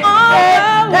 day, all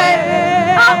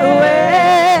the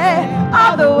way,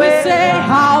 all the way. We say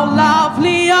how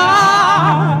lovely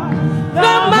are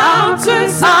the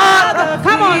mountains are the.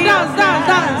 Come on, dance, dance,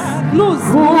 dance. Blues.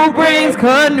 Who brings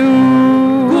good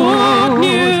news? Good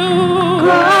news.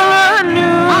 Good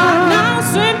news.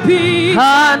 Announcing peace.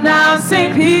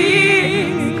 Announcing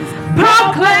peace.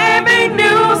 Proclaiming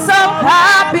news of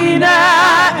happiness.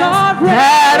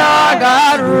 That our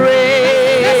God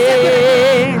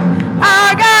reigns.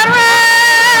 Our God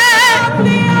reigns.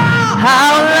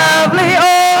 How lovely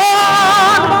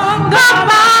on the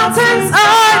mountains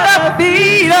are the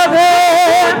feet of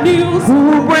him who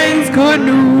brings good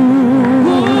news.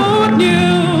 Good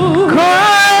news.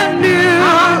 Good news.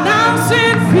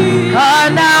 Announcing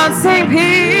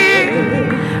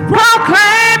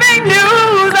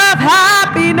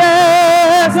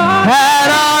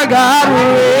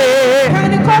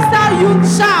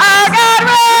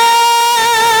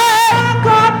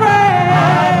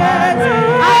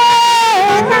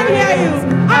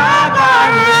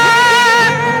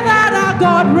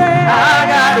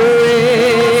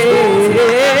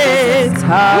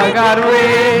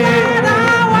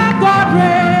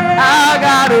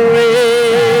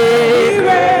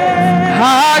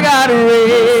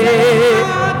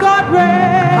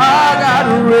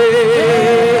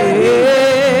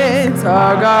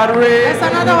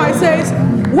says,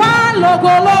 one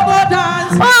logo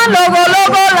dance. One logo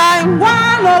line.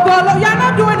 One logo, you're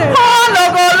not doing it. One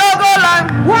logo line.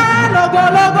 One logo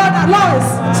dance. Lois.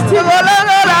 Logo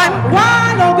line.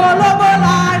 One logo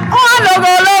line. One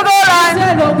logo line.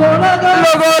 Say logo.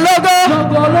 Logo.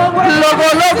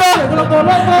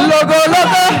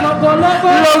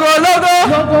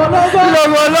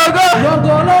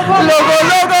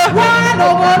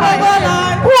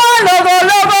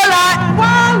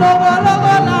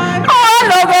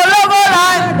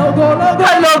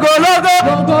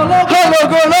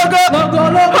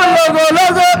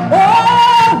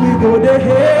 We go to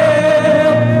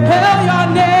hail your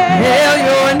name. Hail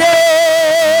your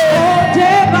name.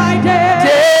 Day by day.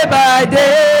 Day by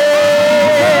day.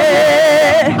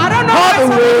 I don't know All the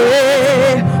way.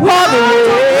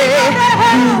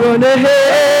 We're gonna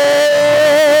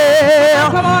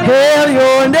hail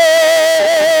your name.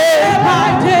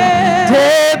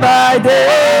 Day by day.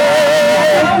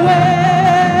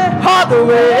 All the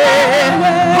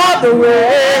way.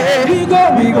 We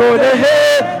gonna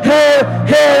hail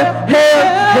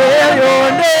your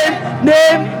name.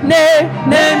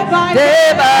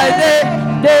 Day by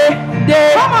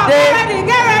day.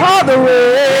 All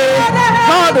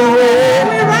the way.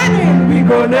 We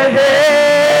gonna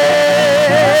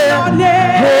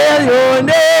hail your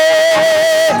name.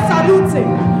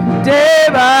 Saluting. Day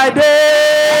by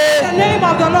day. The name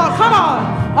of the Lord. Come on.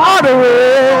 All the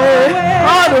way.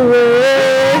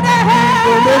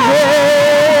 Gonna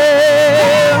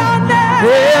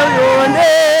hail your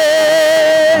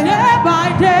name.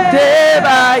 Day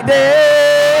by day.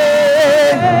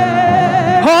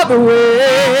 All the way.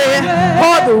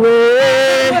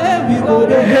 We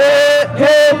gonna hail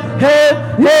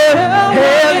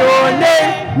your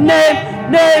name.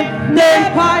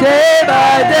 Day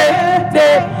by day.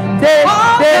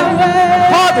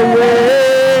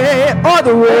 All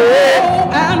the way.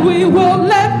 And we will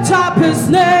lift up his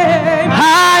name.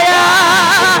 Higher.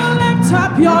 We will lift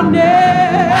up your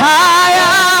name.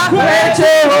 Higher. Great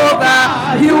Jehovah,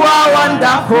 you are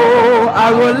wonderful.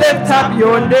 I will lift up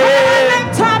your name.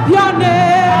 Lift up your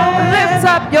name. Lift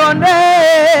up your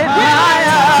name.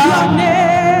 Higher. Your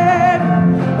name.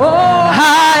 Oh,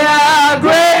 higher.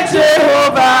 Great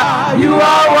Jehovah, you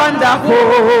are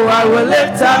wonderful. I will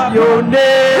lift up your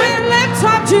name. we lift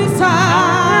up Jesus.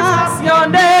 Your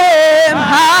name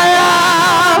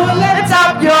higher. Lift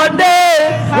up your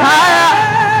name higher.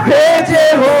 Great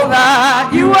Jehovah,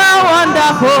 you are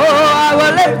wonderful. I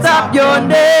will lift up your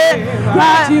name.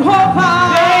 Jehovah.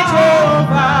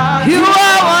 You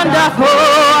are wonderful.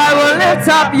 I will lift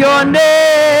up your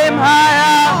name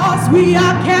higher. Because we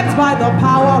are kept by the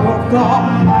power of God.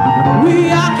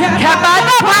 We are kept by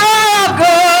the power of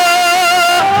God.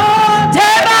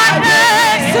 Day by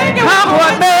day, come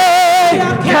with me.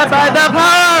 Kept by the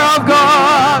power of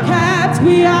God.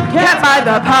 We are kept by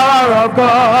the power of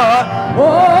God.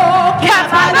 Oh,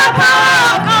 kept by the power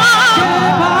of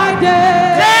God.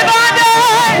 Day by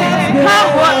day,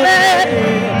 come with me.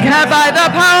 Kept by the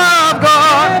power of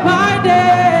God.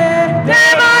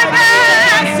 Day by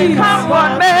day, come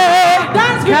with me.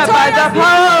 Kept by the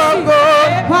power of God.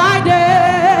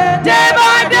 Day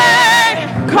by day,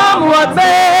 come with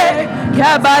me.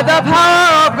 Kept by the power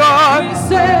of God. We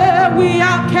say we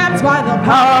are kept by the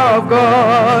power of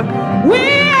God. We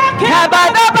are kept by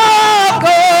the power of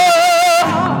God.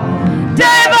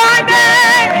 Day by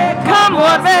day, come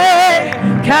with me.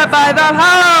 Kept by the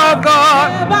power of God.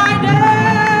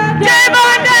 Day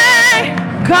by day,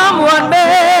 come with me.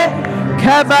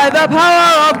 Kept by the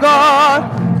power of God.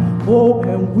 Oh,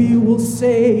 and we will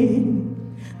say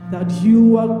that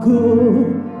you are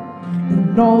good.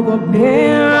 And all the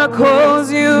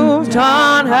miracles you've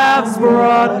done have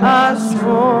brought us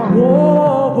from.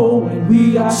 Oh, and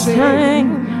we are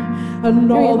saying,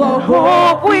 and all the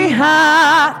hope we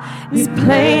have is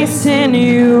placed in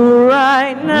you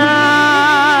right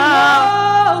now.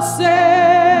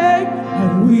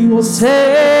 And we will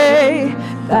say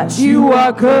that you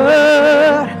are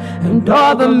good. And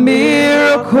all the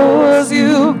miracles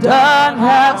you've done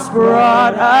have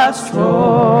brought us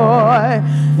joy.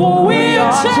 For we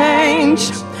are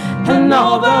changed, and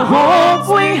all the hope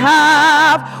we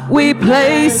have, we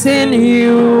place in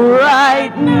you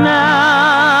right now.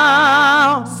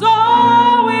 So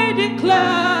we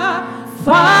declare,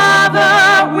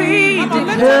 Father, we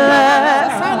declare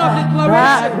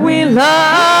that we love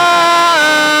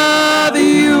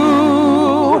you.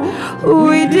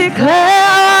 We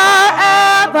declare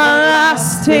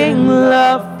everlasting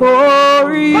love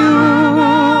for you.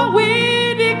 We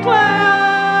declare,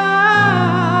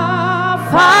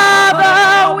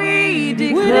 Father, we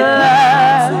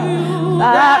declare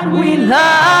that we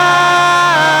love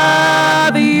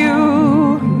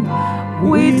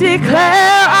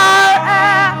declare our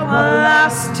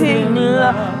everlasting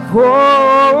love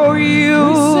for you.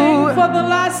 We sing for the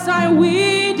last time,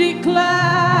 we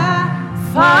declare,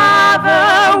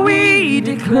 Father, we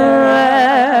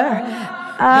declare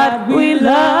that we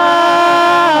love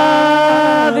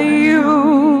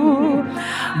you.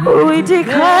 We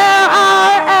declare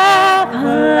our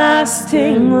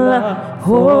everlasting love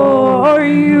for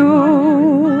you.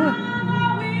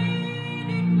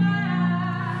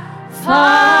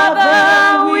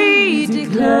 Father, we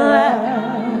declare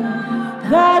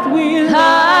that we love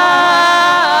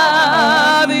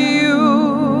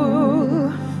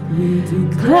you. We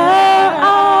declare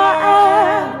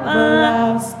our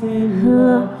everlasting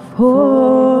love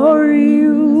for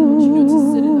you.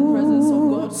 Sit in the presence of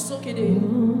God, soak it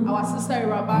in. Our sister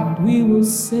Rabab, we will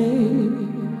say,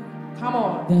 come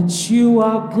on, that you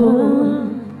are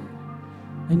good.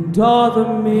 And all the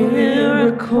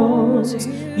miracles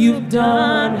you've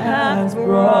done has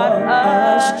brought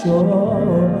us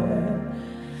joy.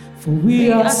 For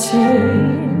we are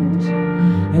saved,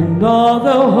 and all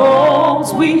the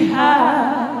hopes we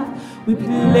have, we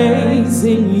place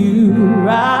in you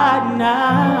right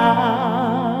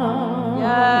now.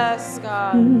 Yes,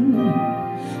 God.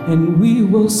 And we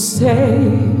will say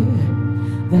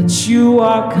that you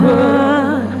are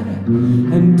good.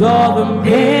 And all the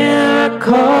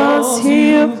miracles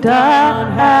you've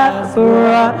done have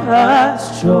brought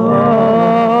us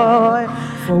joy.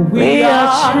 For we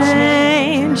are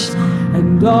changed,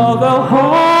 and all the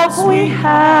hopes we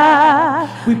have,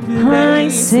 we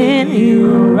place in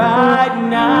you right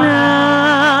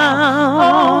now.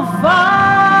 Oh,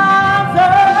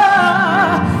 Father,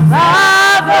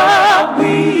 Father,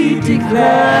 we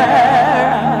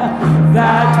declare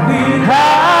that we have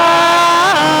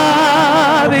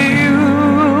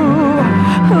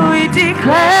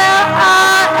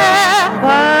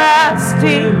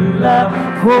love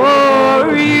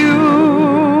for you,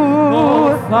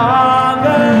 oh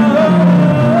Father.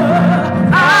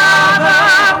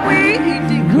 Father, we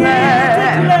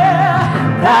declare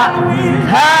that we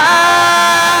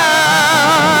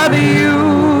love you.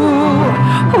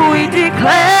 We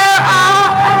declare our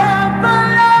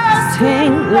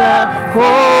everlasting love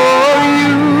for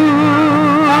you.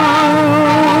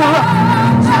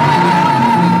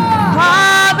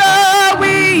 Father,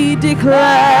 we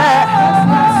declare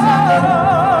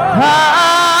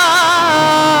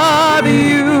love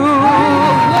you.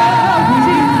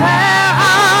 Declare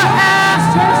our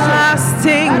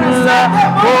everlasting love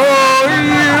for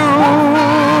you.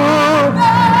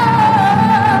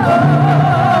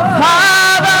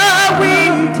 Father, we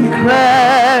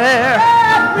declare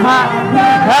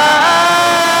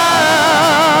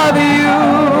love you.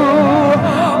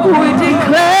 We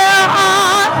declare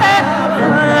our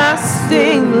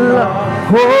everlasting love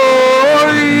for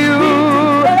you.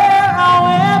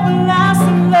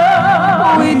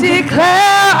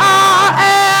 Declare our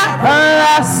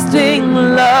everlasting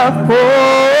love for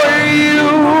you.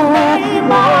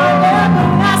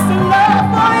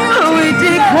 We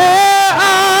declare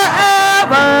our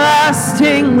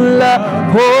everlasting love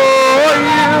for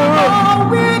you.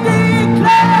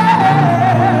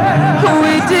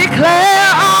 We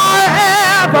declare our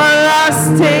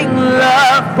everlasting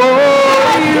love for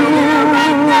you.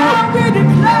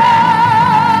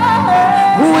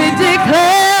 We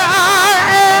declare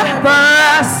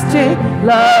everlasting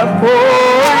love for you.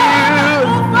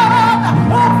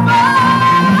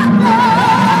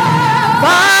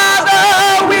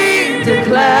 Father, we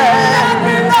declare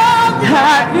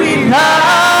that we love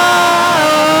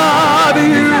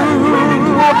you.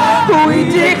 We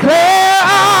declare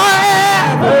our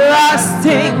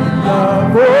everlasting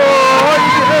love for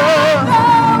you.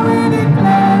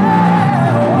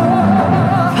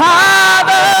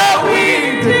 Father, we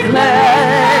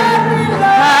declare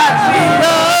that we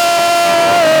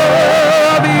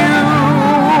love you.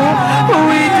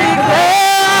 We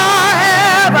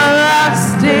declare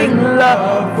everlasting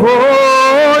love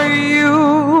for you.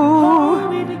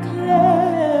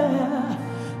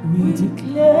 We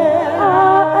declare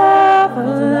our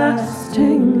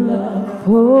everlasting love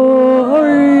for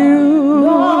you.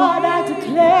 Lord, I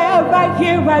declare right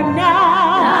here, right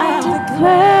now. I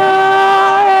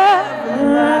declare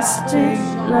everlasting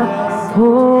love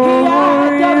for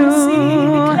you.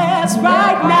 Declares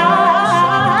right now.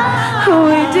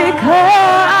 We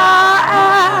declare our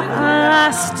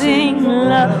everlasting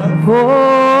love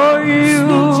for you.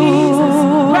 Sweet Jesus,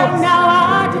 right now I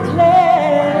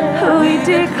declare. We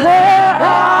declare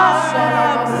our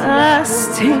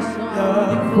everlasting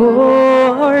love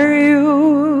for you.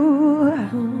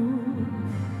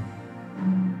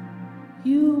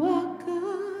 You are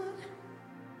good.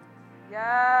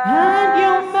 and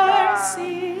your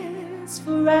mercy is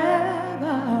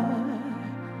forever.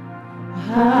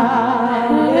 Hallelujah.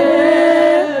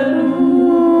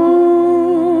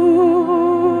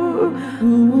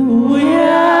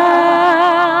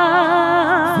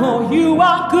 For you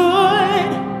are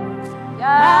good,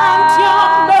 and your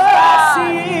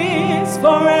mercy is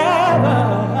forever.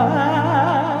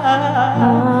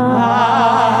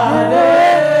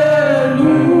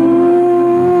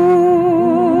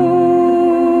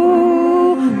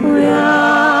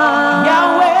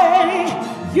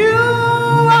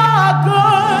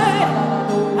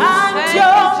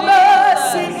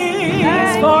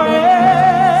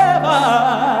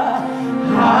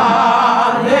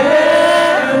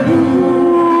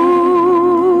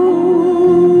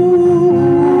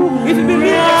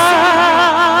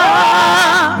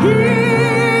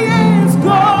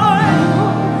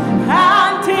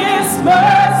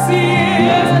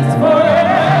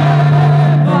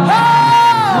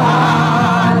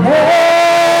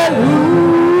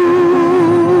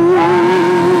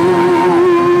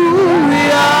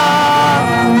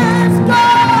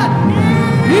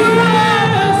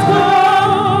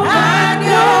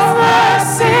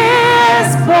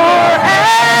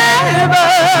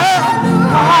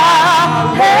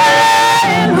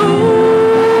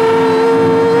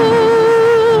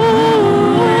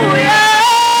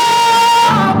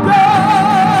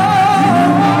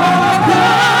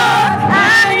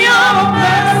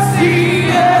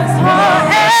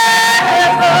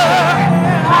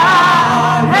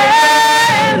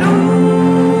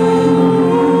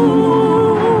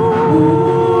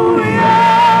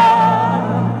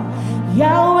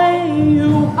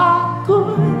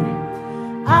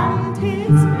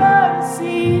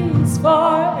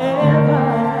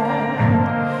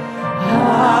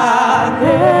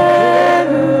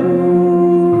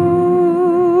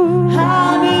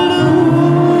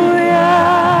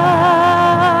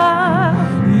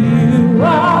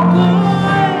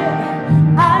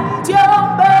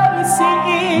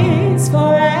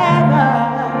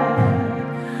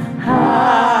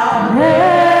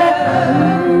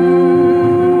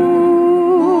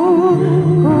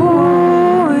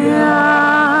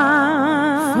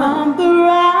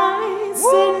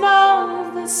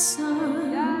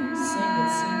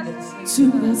 To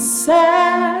the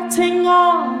setting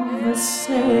of the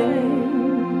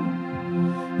same,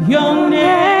 your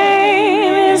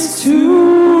name is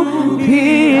to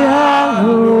be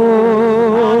adored.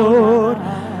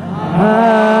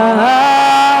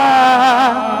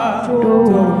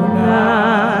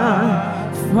 Adonai.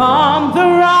 From the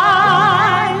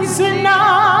rising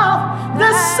of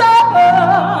the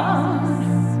sun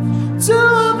to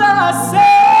the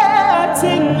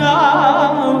setting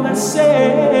of the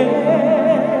same,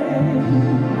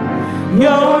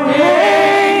 your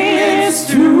name is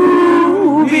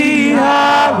to be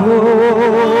adored.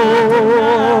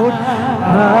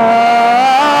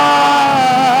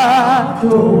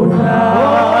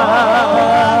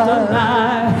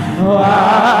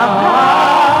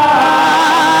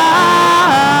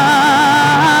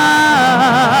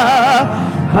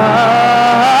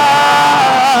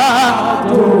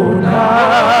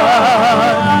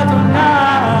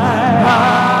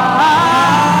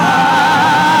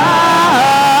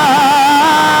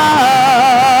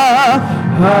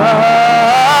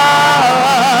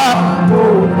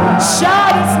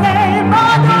 Shout his name,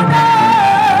 Adonai.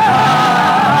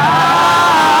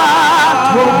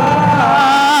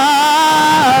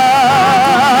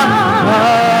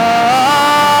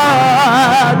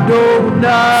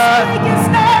 Speak his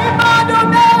name,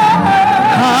 Adonai.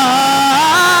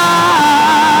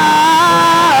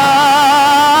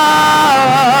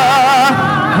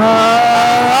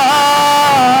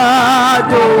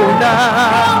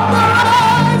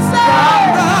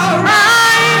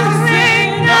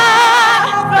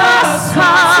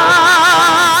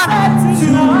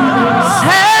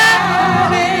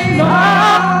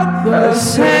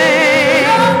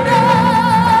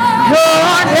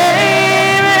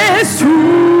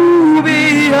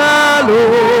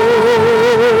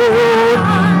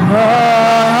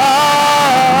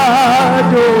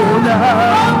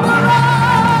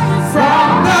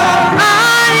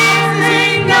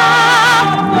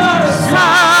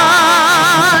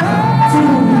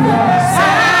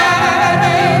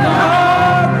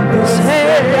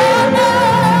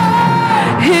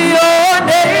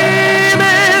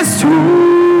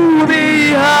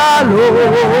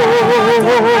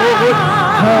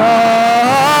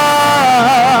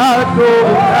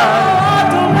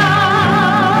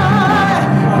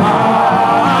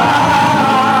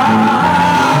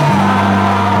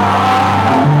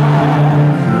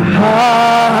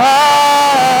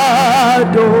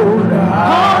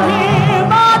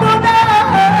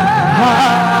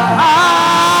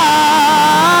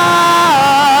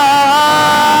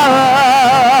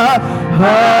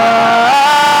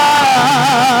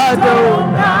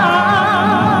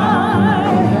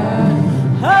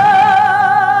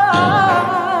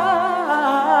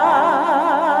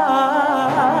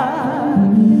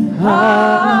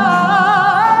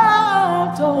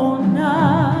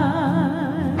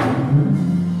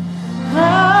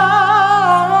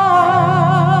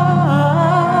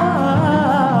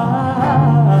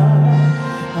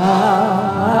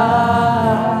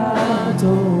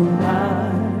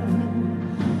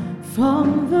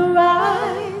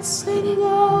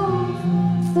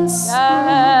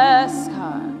 Yes,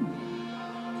 God.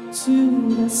 To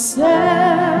the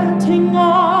setting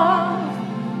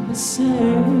of the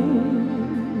same.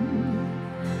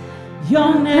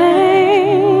 Your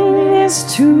name is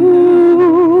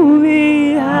to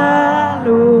be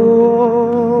hallowed.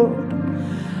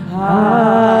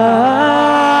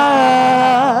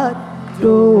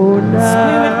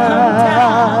 Spirit, come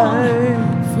down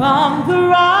from the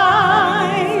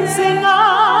rising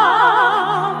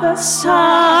of the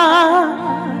sun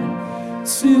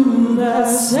to the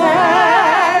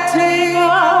setting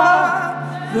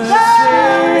of the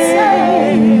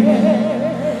same.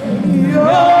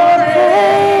 Your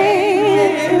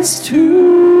name is to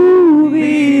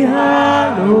be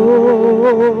hallowed.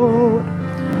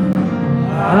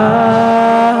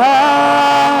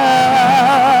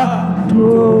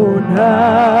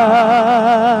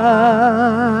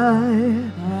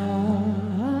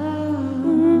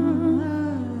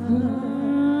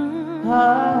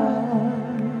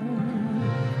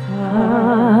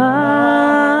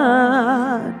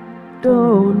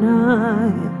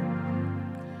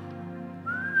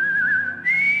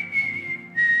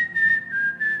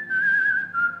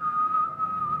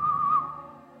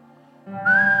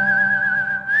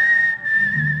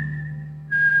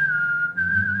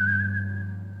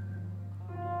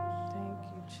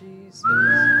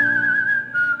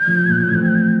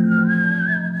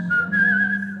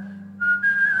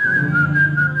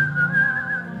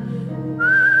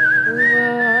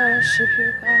 Worship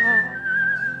you, God.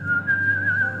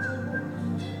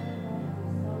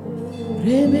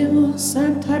 Rebemo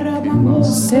Santa Rabamo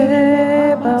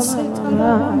Seba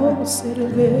Sataramo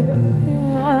Serebe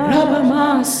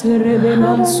Rabama Serebe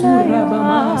Mansur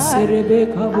Rabama Serebe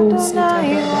Kabo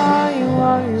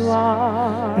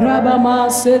Rabama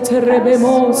Seterebe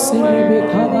Mo Serebe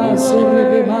Kaba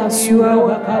Serebe Masura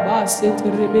Kaba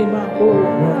Seterebe Mako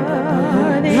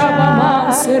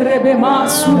Rabama Serebe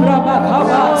Masura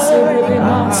Kaba Serebe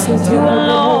Maseterebe. You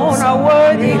alone are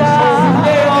worthy, God.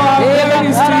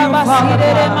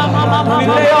 We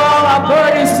lay all our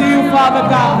burdens to you, Father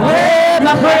God. We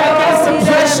pray against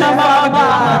depression, Father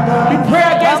God. We pray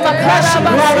against depression,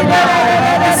 Father God.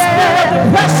 The spirit of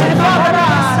depression, Father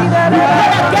God. We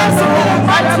pray against it in the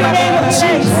mighty name of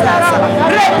Jesus.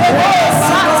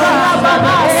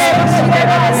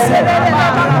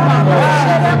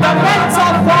 The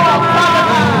mental fall, Father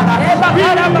God. We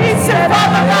release it,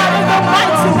 Father God, in the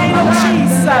mighty name of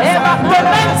Jesus. The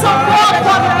mental fall,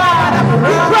 Father God.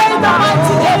 We pray in the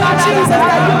mighty name of Jesus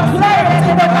that you clear it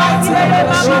in the mighty name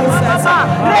of Jesus.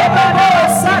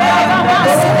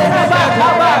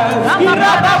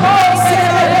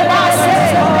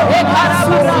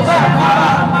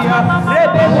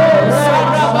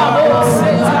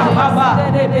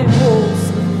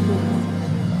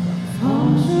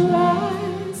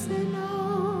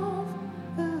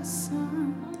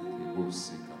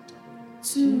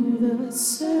 To the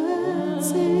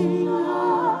setting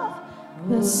of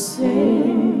the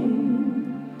same,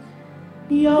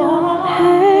 your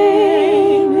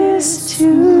name is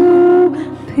to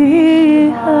be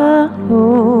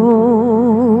hallowed.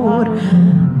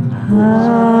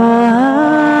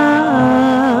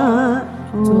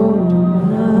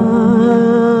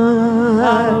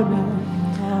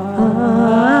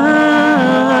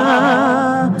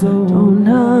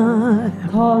 Adonai,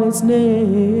 call his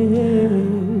name.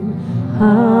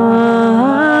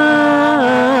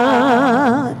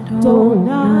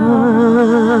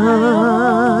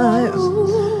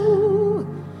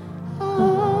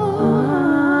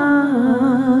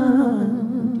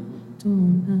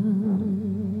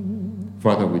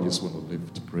 Father, we just want to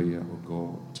lift prayer, oh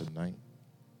God, tonight,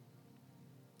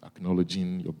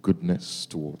 acknowledging your goodness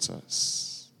towards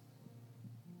us.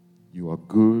 You are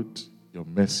good, your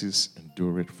mercies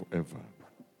endure it forever.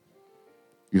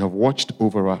 You have watched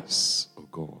over us, O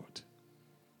God.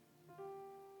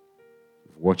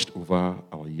 You've watched over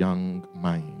our young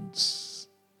minds,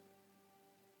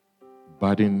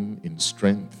 budding in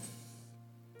strength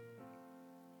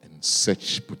and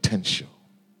such potential.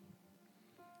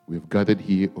 We have gathered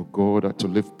here, O God, to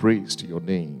lift praise to your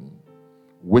name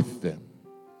with them.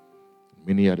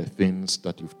 Many other things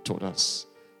that you've taught us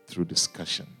through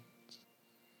discussion.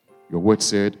 Your word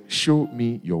said, show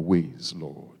me your ways,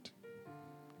 Lord.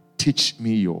 Teach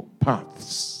me your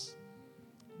paths.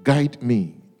 Guide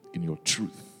me in your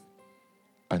truth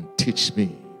and teach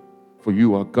me. For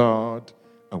you are God,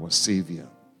 our Savior,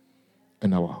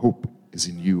 and our hope is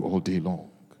in you all day long.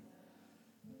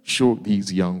 Show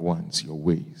these young ones your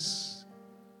ways.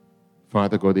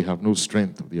 Father God, they have no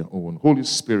strength of their own. Holy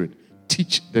Spirit,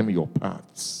 teach them your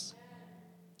paths.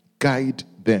 Guide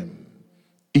them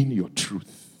in your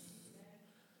truth.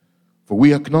 For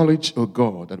we acknowledge, O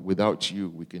God, that without you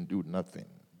we can do nothing.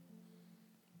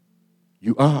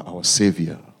 You are our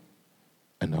Savior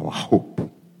and our hope.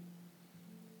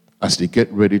 As they get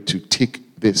ready to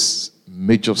take this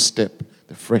major step,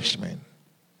 the freshmen,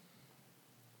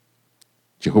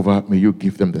 Jehovah, may you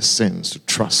give them the sense to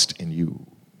trust in you.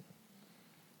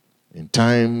 In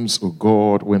times, O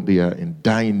God, when they are in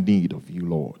dying need of you,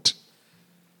 Lord,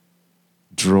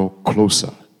 draw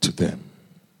closer to them.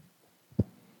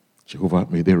 Jehovah,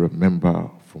 may they remember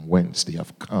from whence they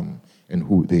have come and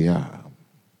who they are.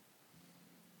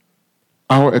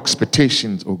 Our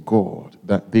expectations, O God,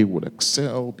 that they will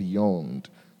excel beyond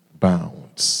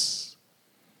bounds.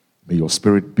 May your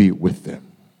Spirit be with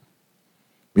them.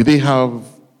 May they have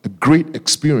a great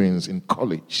experience in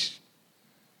college.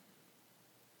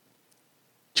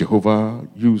 Jehovah,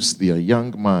 use their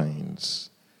young minds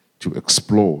to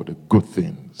explore the good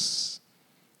things.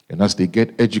 And as they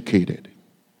get educated,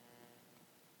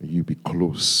 may you be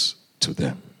close to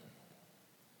them.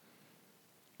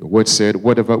 Your word said,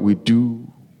 whatever we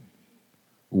do,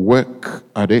 work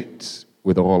at it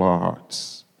with all our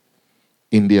hearts.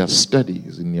 In their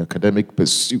studies, in the academic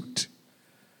pursuit,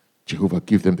 Jehovah,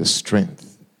 give them the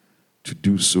strength to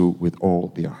do so with all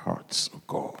their hearts, O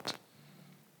God,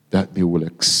 that they will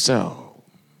excel.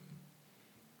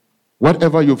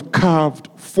 Whatever you've carved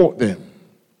for them,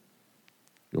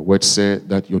 your word said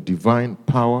that your divine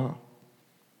power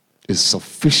is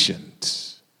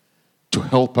sufficient to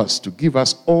help us, to give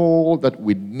us all that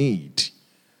we need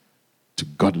to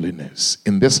godliness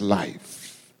in this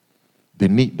life. They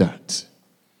need that.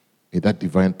 May that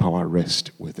divine power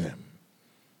rest with them.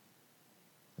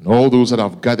 And all those that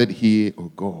have gathered here,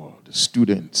 oh God, the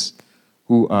students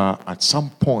who are at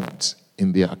some point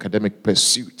in their academic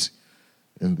pursuit,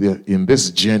 in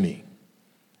this journey,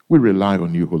 we rely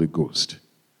on you, Holy Ghost,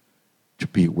 to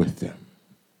be with them.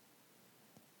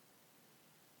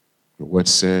 Your word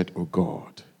said, O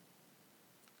God,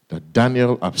 that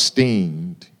Daniel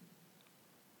abstained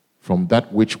from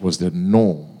that which was the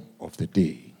norm of the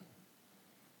day.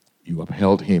 You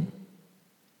upheld him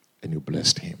and you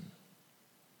blessed him.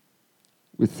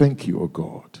 We thank you, O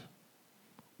God.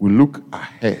 We look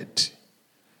ahead.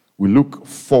 We look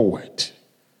forward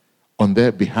on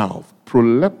their behalf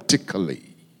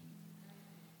proleptically,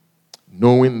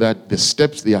 knowing that the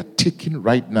steps they are taking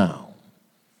right now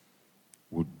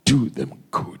will do them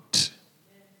good.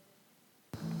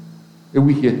 May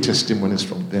we hear testimonies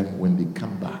from them when they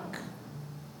come back.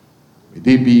 May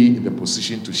they be in the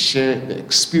position to share the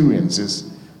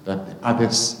experiences that the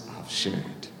others have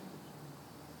shared.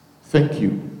 Thank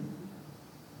you.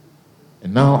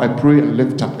 And now I pray and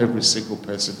lift up every single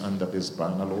person under this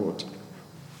banner, Lord.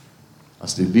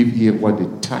 As they live here, what they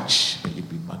touch, may it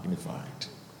be magnified.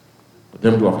 For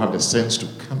them to have had the sense to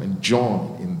come and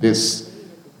join in this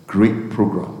great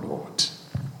program, Lord.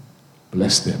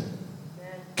 Bless them.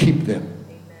 Amen. Keep them.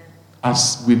 Amen.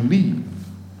 As we leave,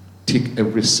 take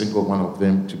every single one of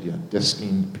them to their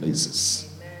destined places.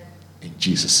 Amen. In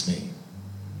Jesus' name.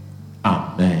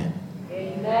 Amen.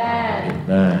 Amen.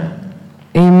 Amen.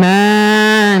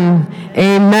 Amen.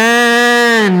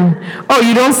 Amen. Oh,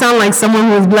 you don't sound like someone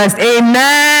who is blessed.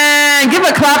 Amen. Give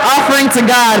a clap offering to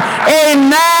God.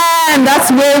 Amen. That's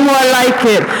way more like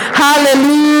it.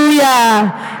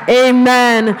 Hallelujah.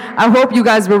 Amen. I hope you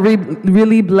guys were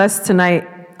really blessed tonight.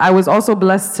 I was also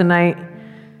blessed tonight.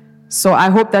 So I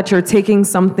hope that you're taking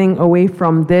something away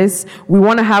from this. We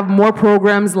want to have more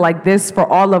programs like this for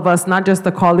all of us, not just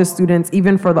the college students,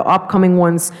 even for the upcoming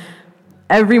ones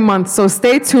every month. So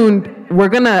stay tuned. We're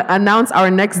going to announce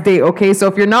our next date, okay? So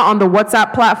if you're not on the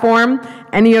WhatsApp platform,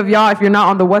 any of y'all, if you're not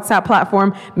on the WhatsApp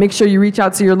platform, make sure you reach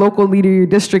out to your local leader, your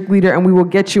district leader, and we will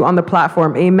get you on the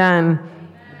platform. Amen.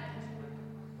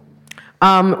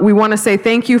 We want to say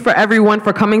thank you for everyone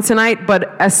for coming tonight,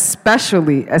 but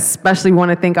especially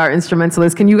want to thank our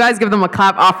instrumentalists. Can you guys give them a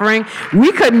clap offering?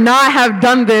 We could not have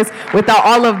done this without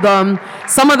all of them.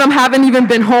 Some of them haven't even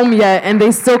been home yet, and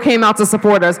they still came out to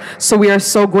support us. So we are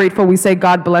so grateful. We say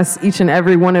God bless each and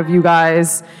every one of you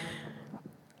guys.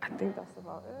 I think that's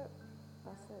about it.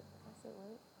 That's it,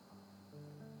 right?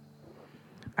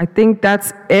 I think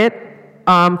that's it.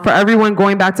 For everyone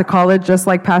going back to college, just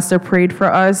like Pastor prayed for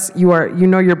us, you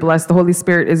know you're blessed. The Holy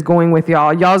Spirit is going with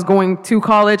y'all. Y'all's going to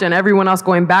college and everyone else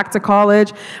going back to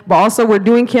college. But also we're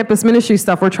doing campus ministry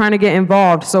stuff. We're trying to get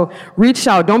involved. So reach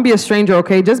out. Don't be a stranger,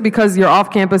 okay? Just because you're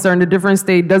off campus or in a different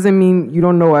state doesn't mean you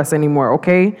don't know us anymore,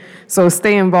 okay? So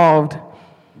stay involved.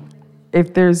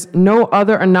 If there's no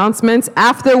other announcements,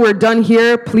 after we're done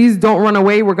here, please don't run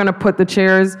away. We're going to put the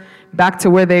chairs back to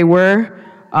where they were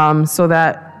so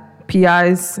that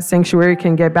PI's sanctuary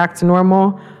can get back to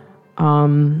normal.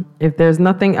 If there's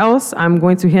nothing else, I'm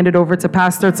going to hand it over to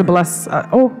Pastor to bless.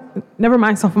 Never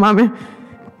mind, Sofa Mama.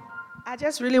 I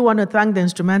just really want to thank the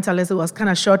instrumentalists. It was kind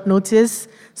of short notice.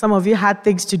 Some of you had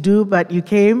things to do, but you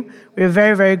came. We're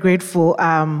very, very grateful.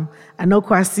 I know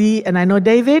Kwasi and I know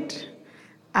David,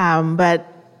 but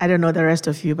I don't know the rest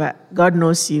of you, but God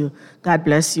knows you. God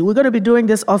bless you. We're going to be doing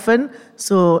this often,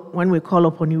 so when we call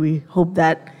upon you, we hope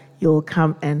that you'll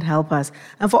come and help us.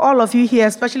 And for all of you here,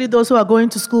 especially those who are going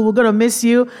to school, we're going to miss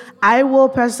you. I will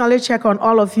personally check on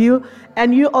all of you,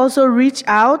 and you also reach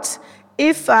out.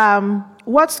 If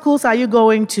what schools are you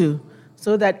going to?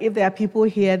 So that if there are people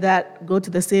here that go to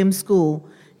the same school,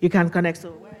 you can connect. So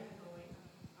where are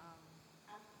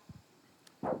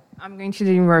you going? I'm going to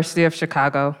the University of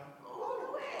Chicago.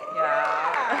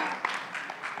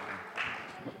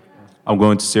 I'm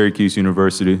going to Syracuse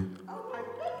University.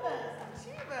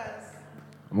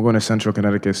 I'm going to Central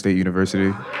Connecticut State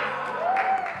University.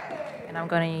 And I'm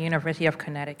going to University of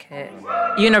Connecticut.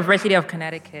 University of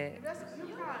Connecticut.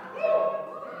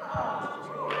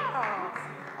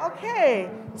 Okay,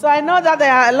 so I know that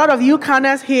there are a lot of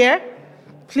UConners here.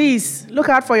 Please look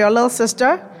out for your little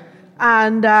sister.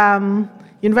 And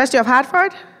University of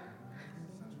Hartford,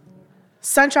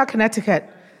 Central Connecticut.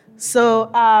 So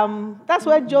that's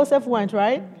where Joseph went,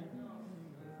 right?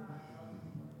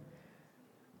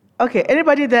 Okay,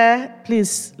 anybody there,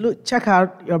 please check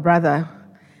out your brother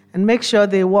and make sure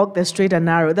they walk the straight and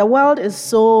narrow. The world is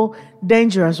so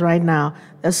dangerous right now.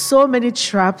 There's so many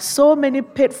traps, so many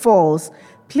pitfalls.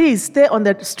 Please stay on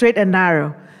the straight and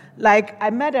narrow. Like, I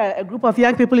met a group of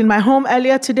young people in my home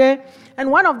earlier today,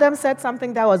 and one of them said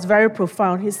something that was very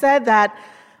profound. He said that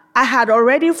I had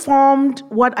already formed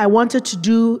what I wanted to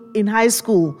do in high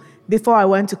school before I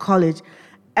went to college.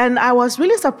 And I was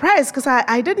really surprised because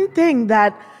I didn't think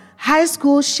that high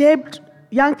school shaped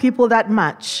young people that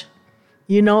much,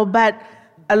 but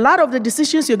a lot of the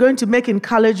decisions you're going to make in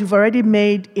college, you've already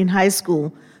made in high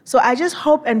school. So I just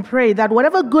hope and pray that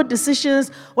whatever good decisions,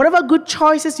 whatever good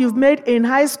choices you've made in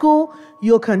high school,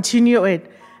 you'll continue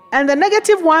it. And the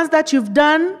negative ones that you've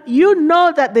done, you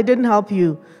know that they didn't help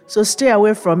you. So stay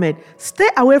away from it. Stay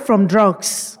away from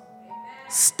drugs.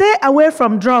 Stay away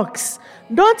from drugs.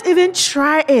 Don't even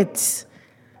try it.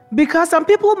 Because some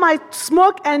people might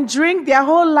smoke and drink their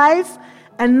whole life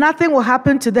and nothing will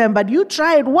happen to them. But you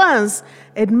try it once,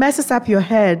 it messes up your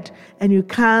head and you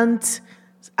can't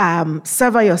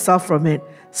sever yourself from it.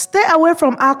 Stay away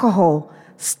from alcohol.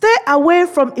 Stay away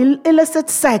from illicit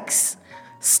sex.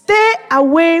 Stay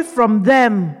away from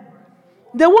them.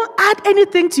 They won't add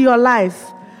anything to your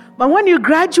life. But when you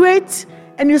graduate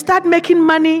and you start making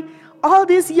money, all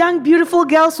these young, beautiful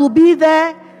girls will be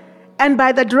there. And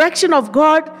by the direction of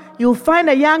God, you'll find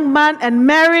a young man and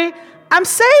marry. I'm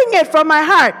saying it from my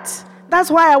heart.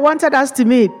 That's why I wanted us to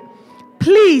meet.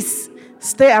 Please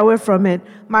stay away from it.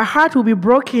 My heart will be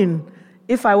broken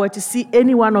if I were to see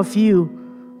any one of you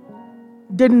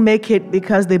didn't make it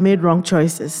because they made wrong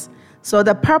choices. So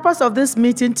the purpose of this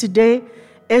meeting today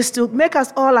is to make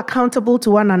us all accountable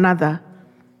to one another.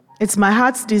 It's my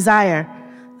heart's desire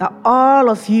that all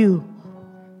of you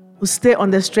will stay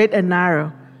on the straight and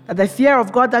narrow. That the fear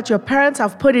of God that your parents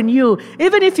have put in you,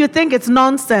 even if you think it's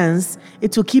nonsense,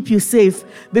 it will keep you safe.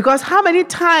 Because how many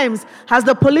times has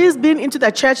the police been into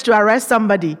the church to arrest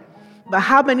somebody? But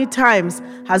how many times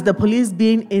has the police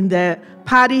been in the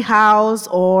party house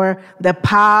or the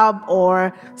pub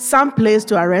or some place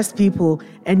to arrest people,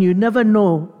 and you never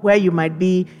know where you might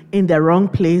be in the wrong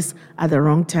place at the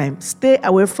wrong time? Stay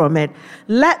away from it.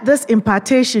 Let this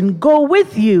impartation go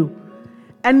with you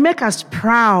and make us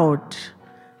proud.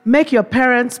 Make your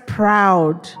parents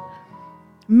proud.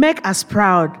 Make us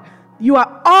proud. You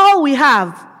are all we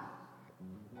have.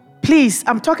 Please,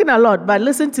 I'm talking a lot, but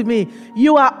listen to me.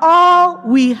 You are all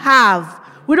we have.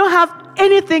 We don't have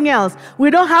anything else. We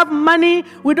don't have money.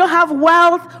 We don't have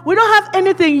wealth. We don't have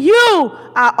anything. You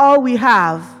are all we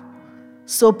have.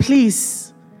 So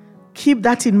please, keep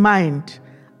that in mind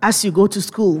as you go to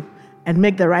school and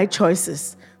make the right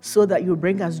choices so that you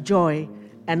bring us joy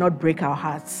and not break our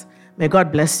hearts. May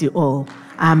God bless you all.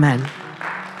 Amen.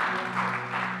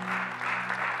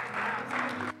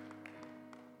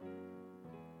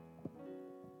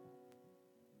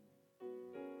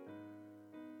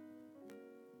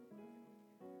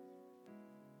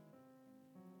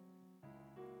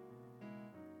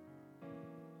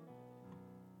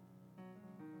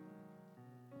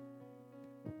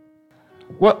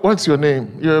 What's your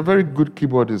name? You're a very good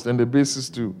keyboardist and the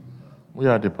bassist too. We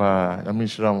are the pa. I mean,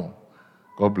 Shiramo.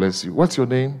 God bless you. What's your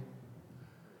name?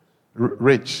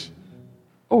 Rich.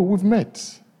 Oh, we've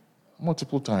met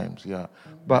multiple times, yeah.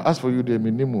 But as for you, they're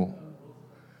Minimo.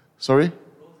 Sorry?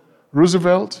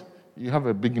 Roosevelt? You have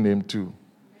a big name too.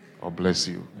 Oh, bless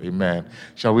you. Amen.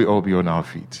 Shall we all be on our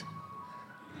feet?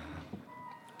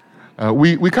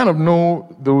 We kind of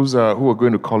know those who are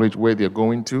going to college where they're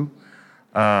going to.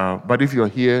 But if you're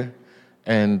here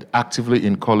and actively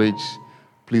in college,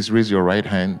 please raise your right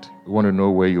hand. We want to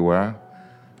know where you are.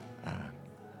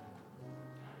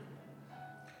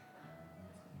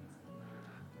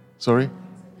 Sorry?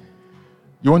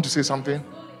 You want to say something?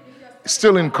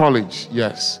 Still in college,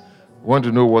 yes. We want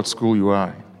to know what school you are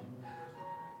in.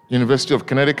 University of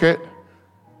Connecticut?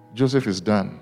 Joseph is done.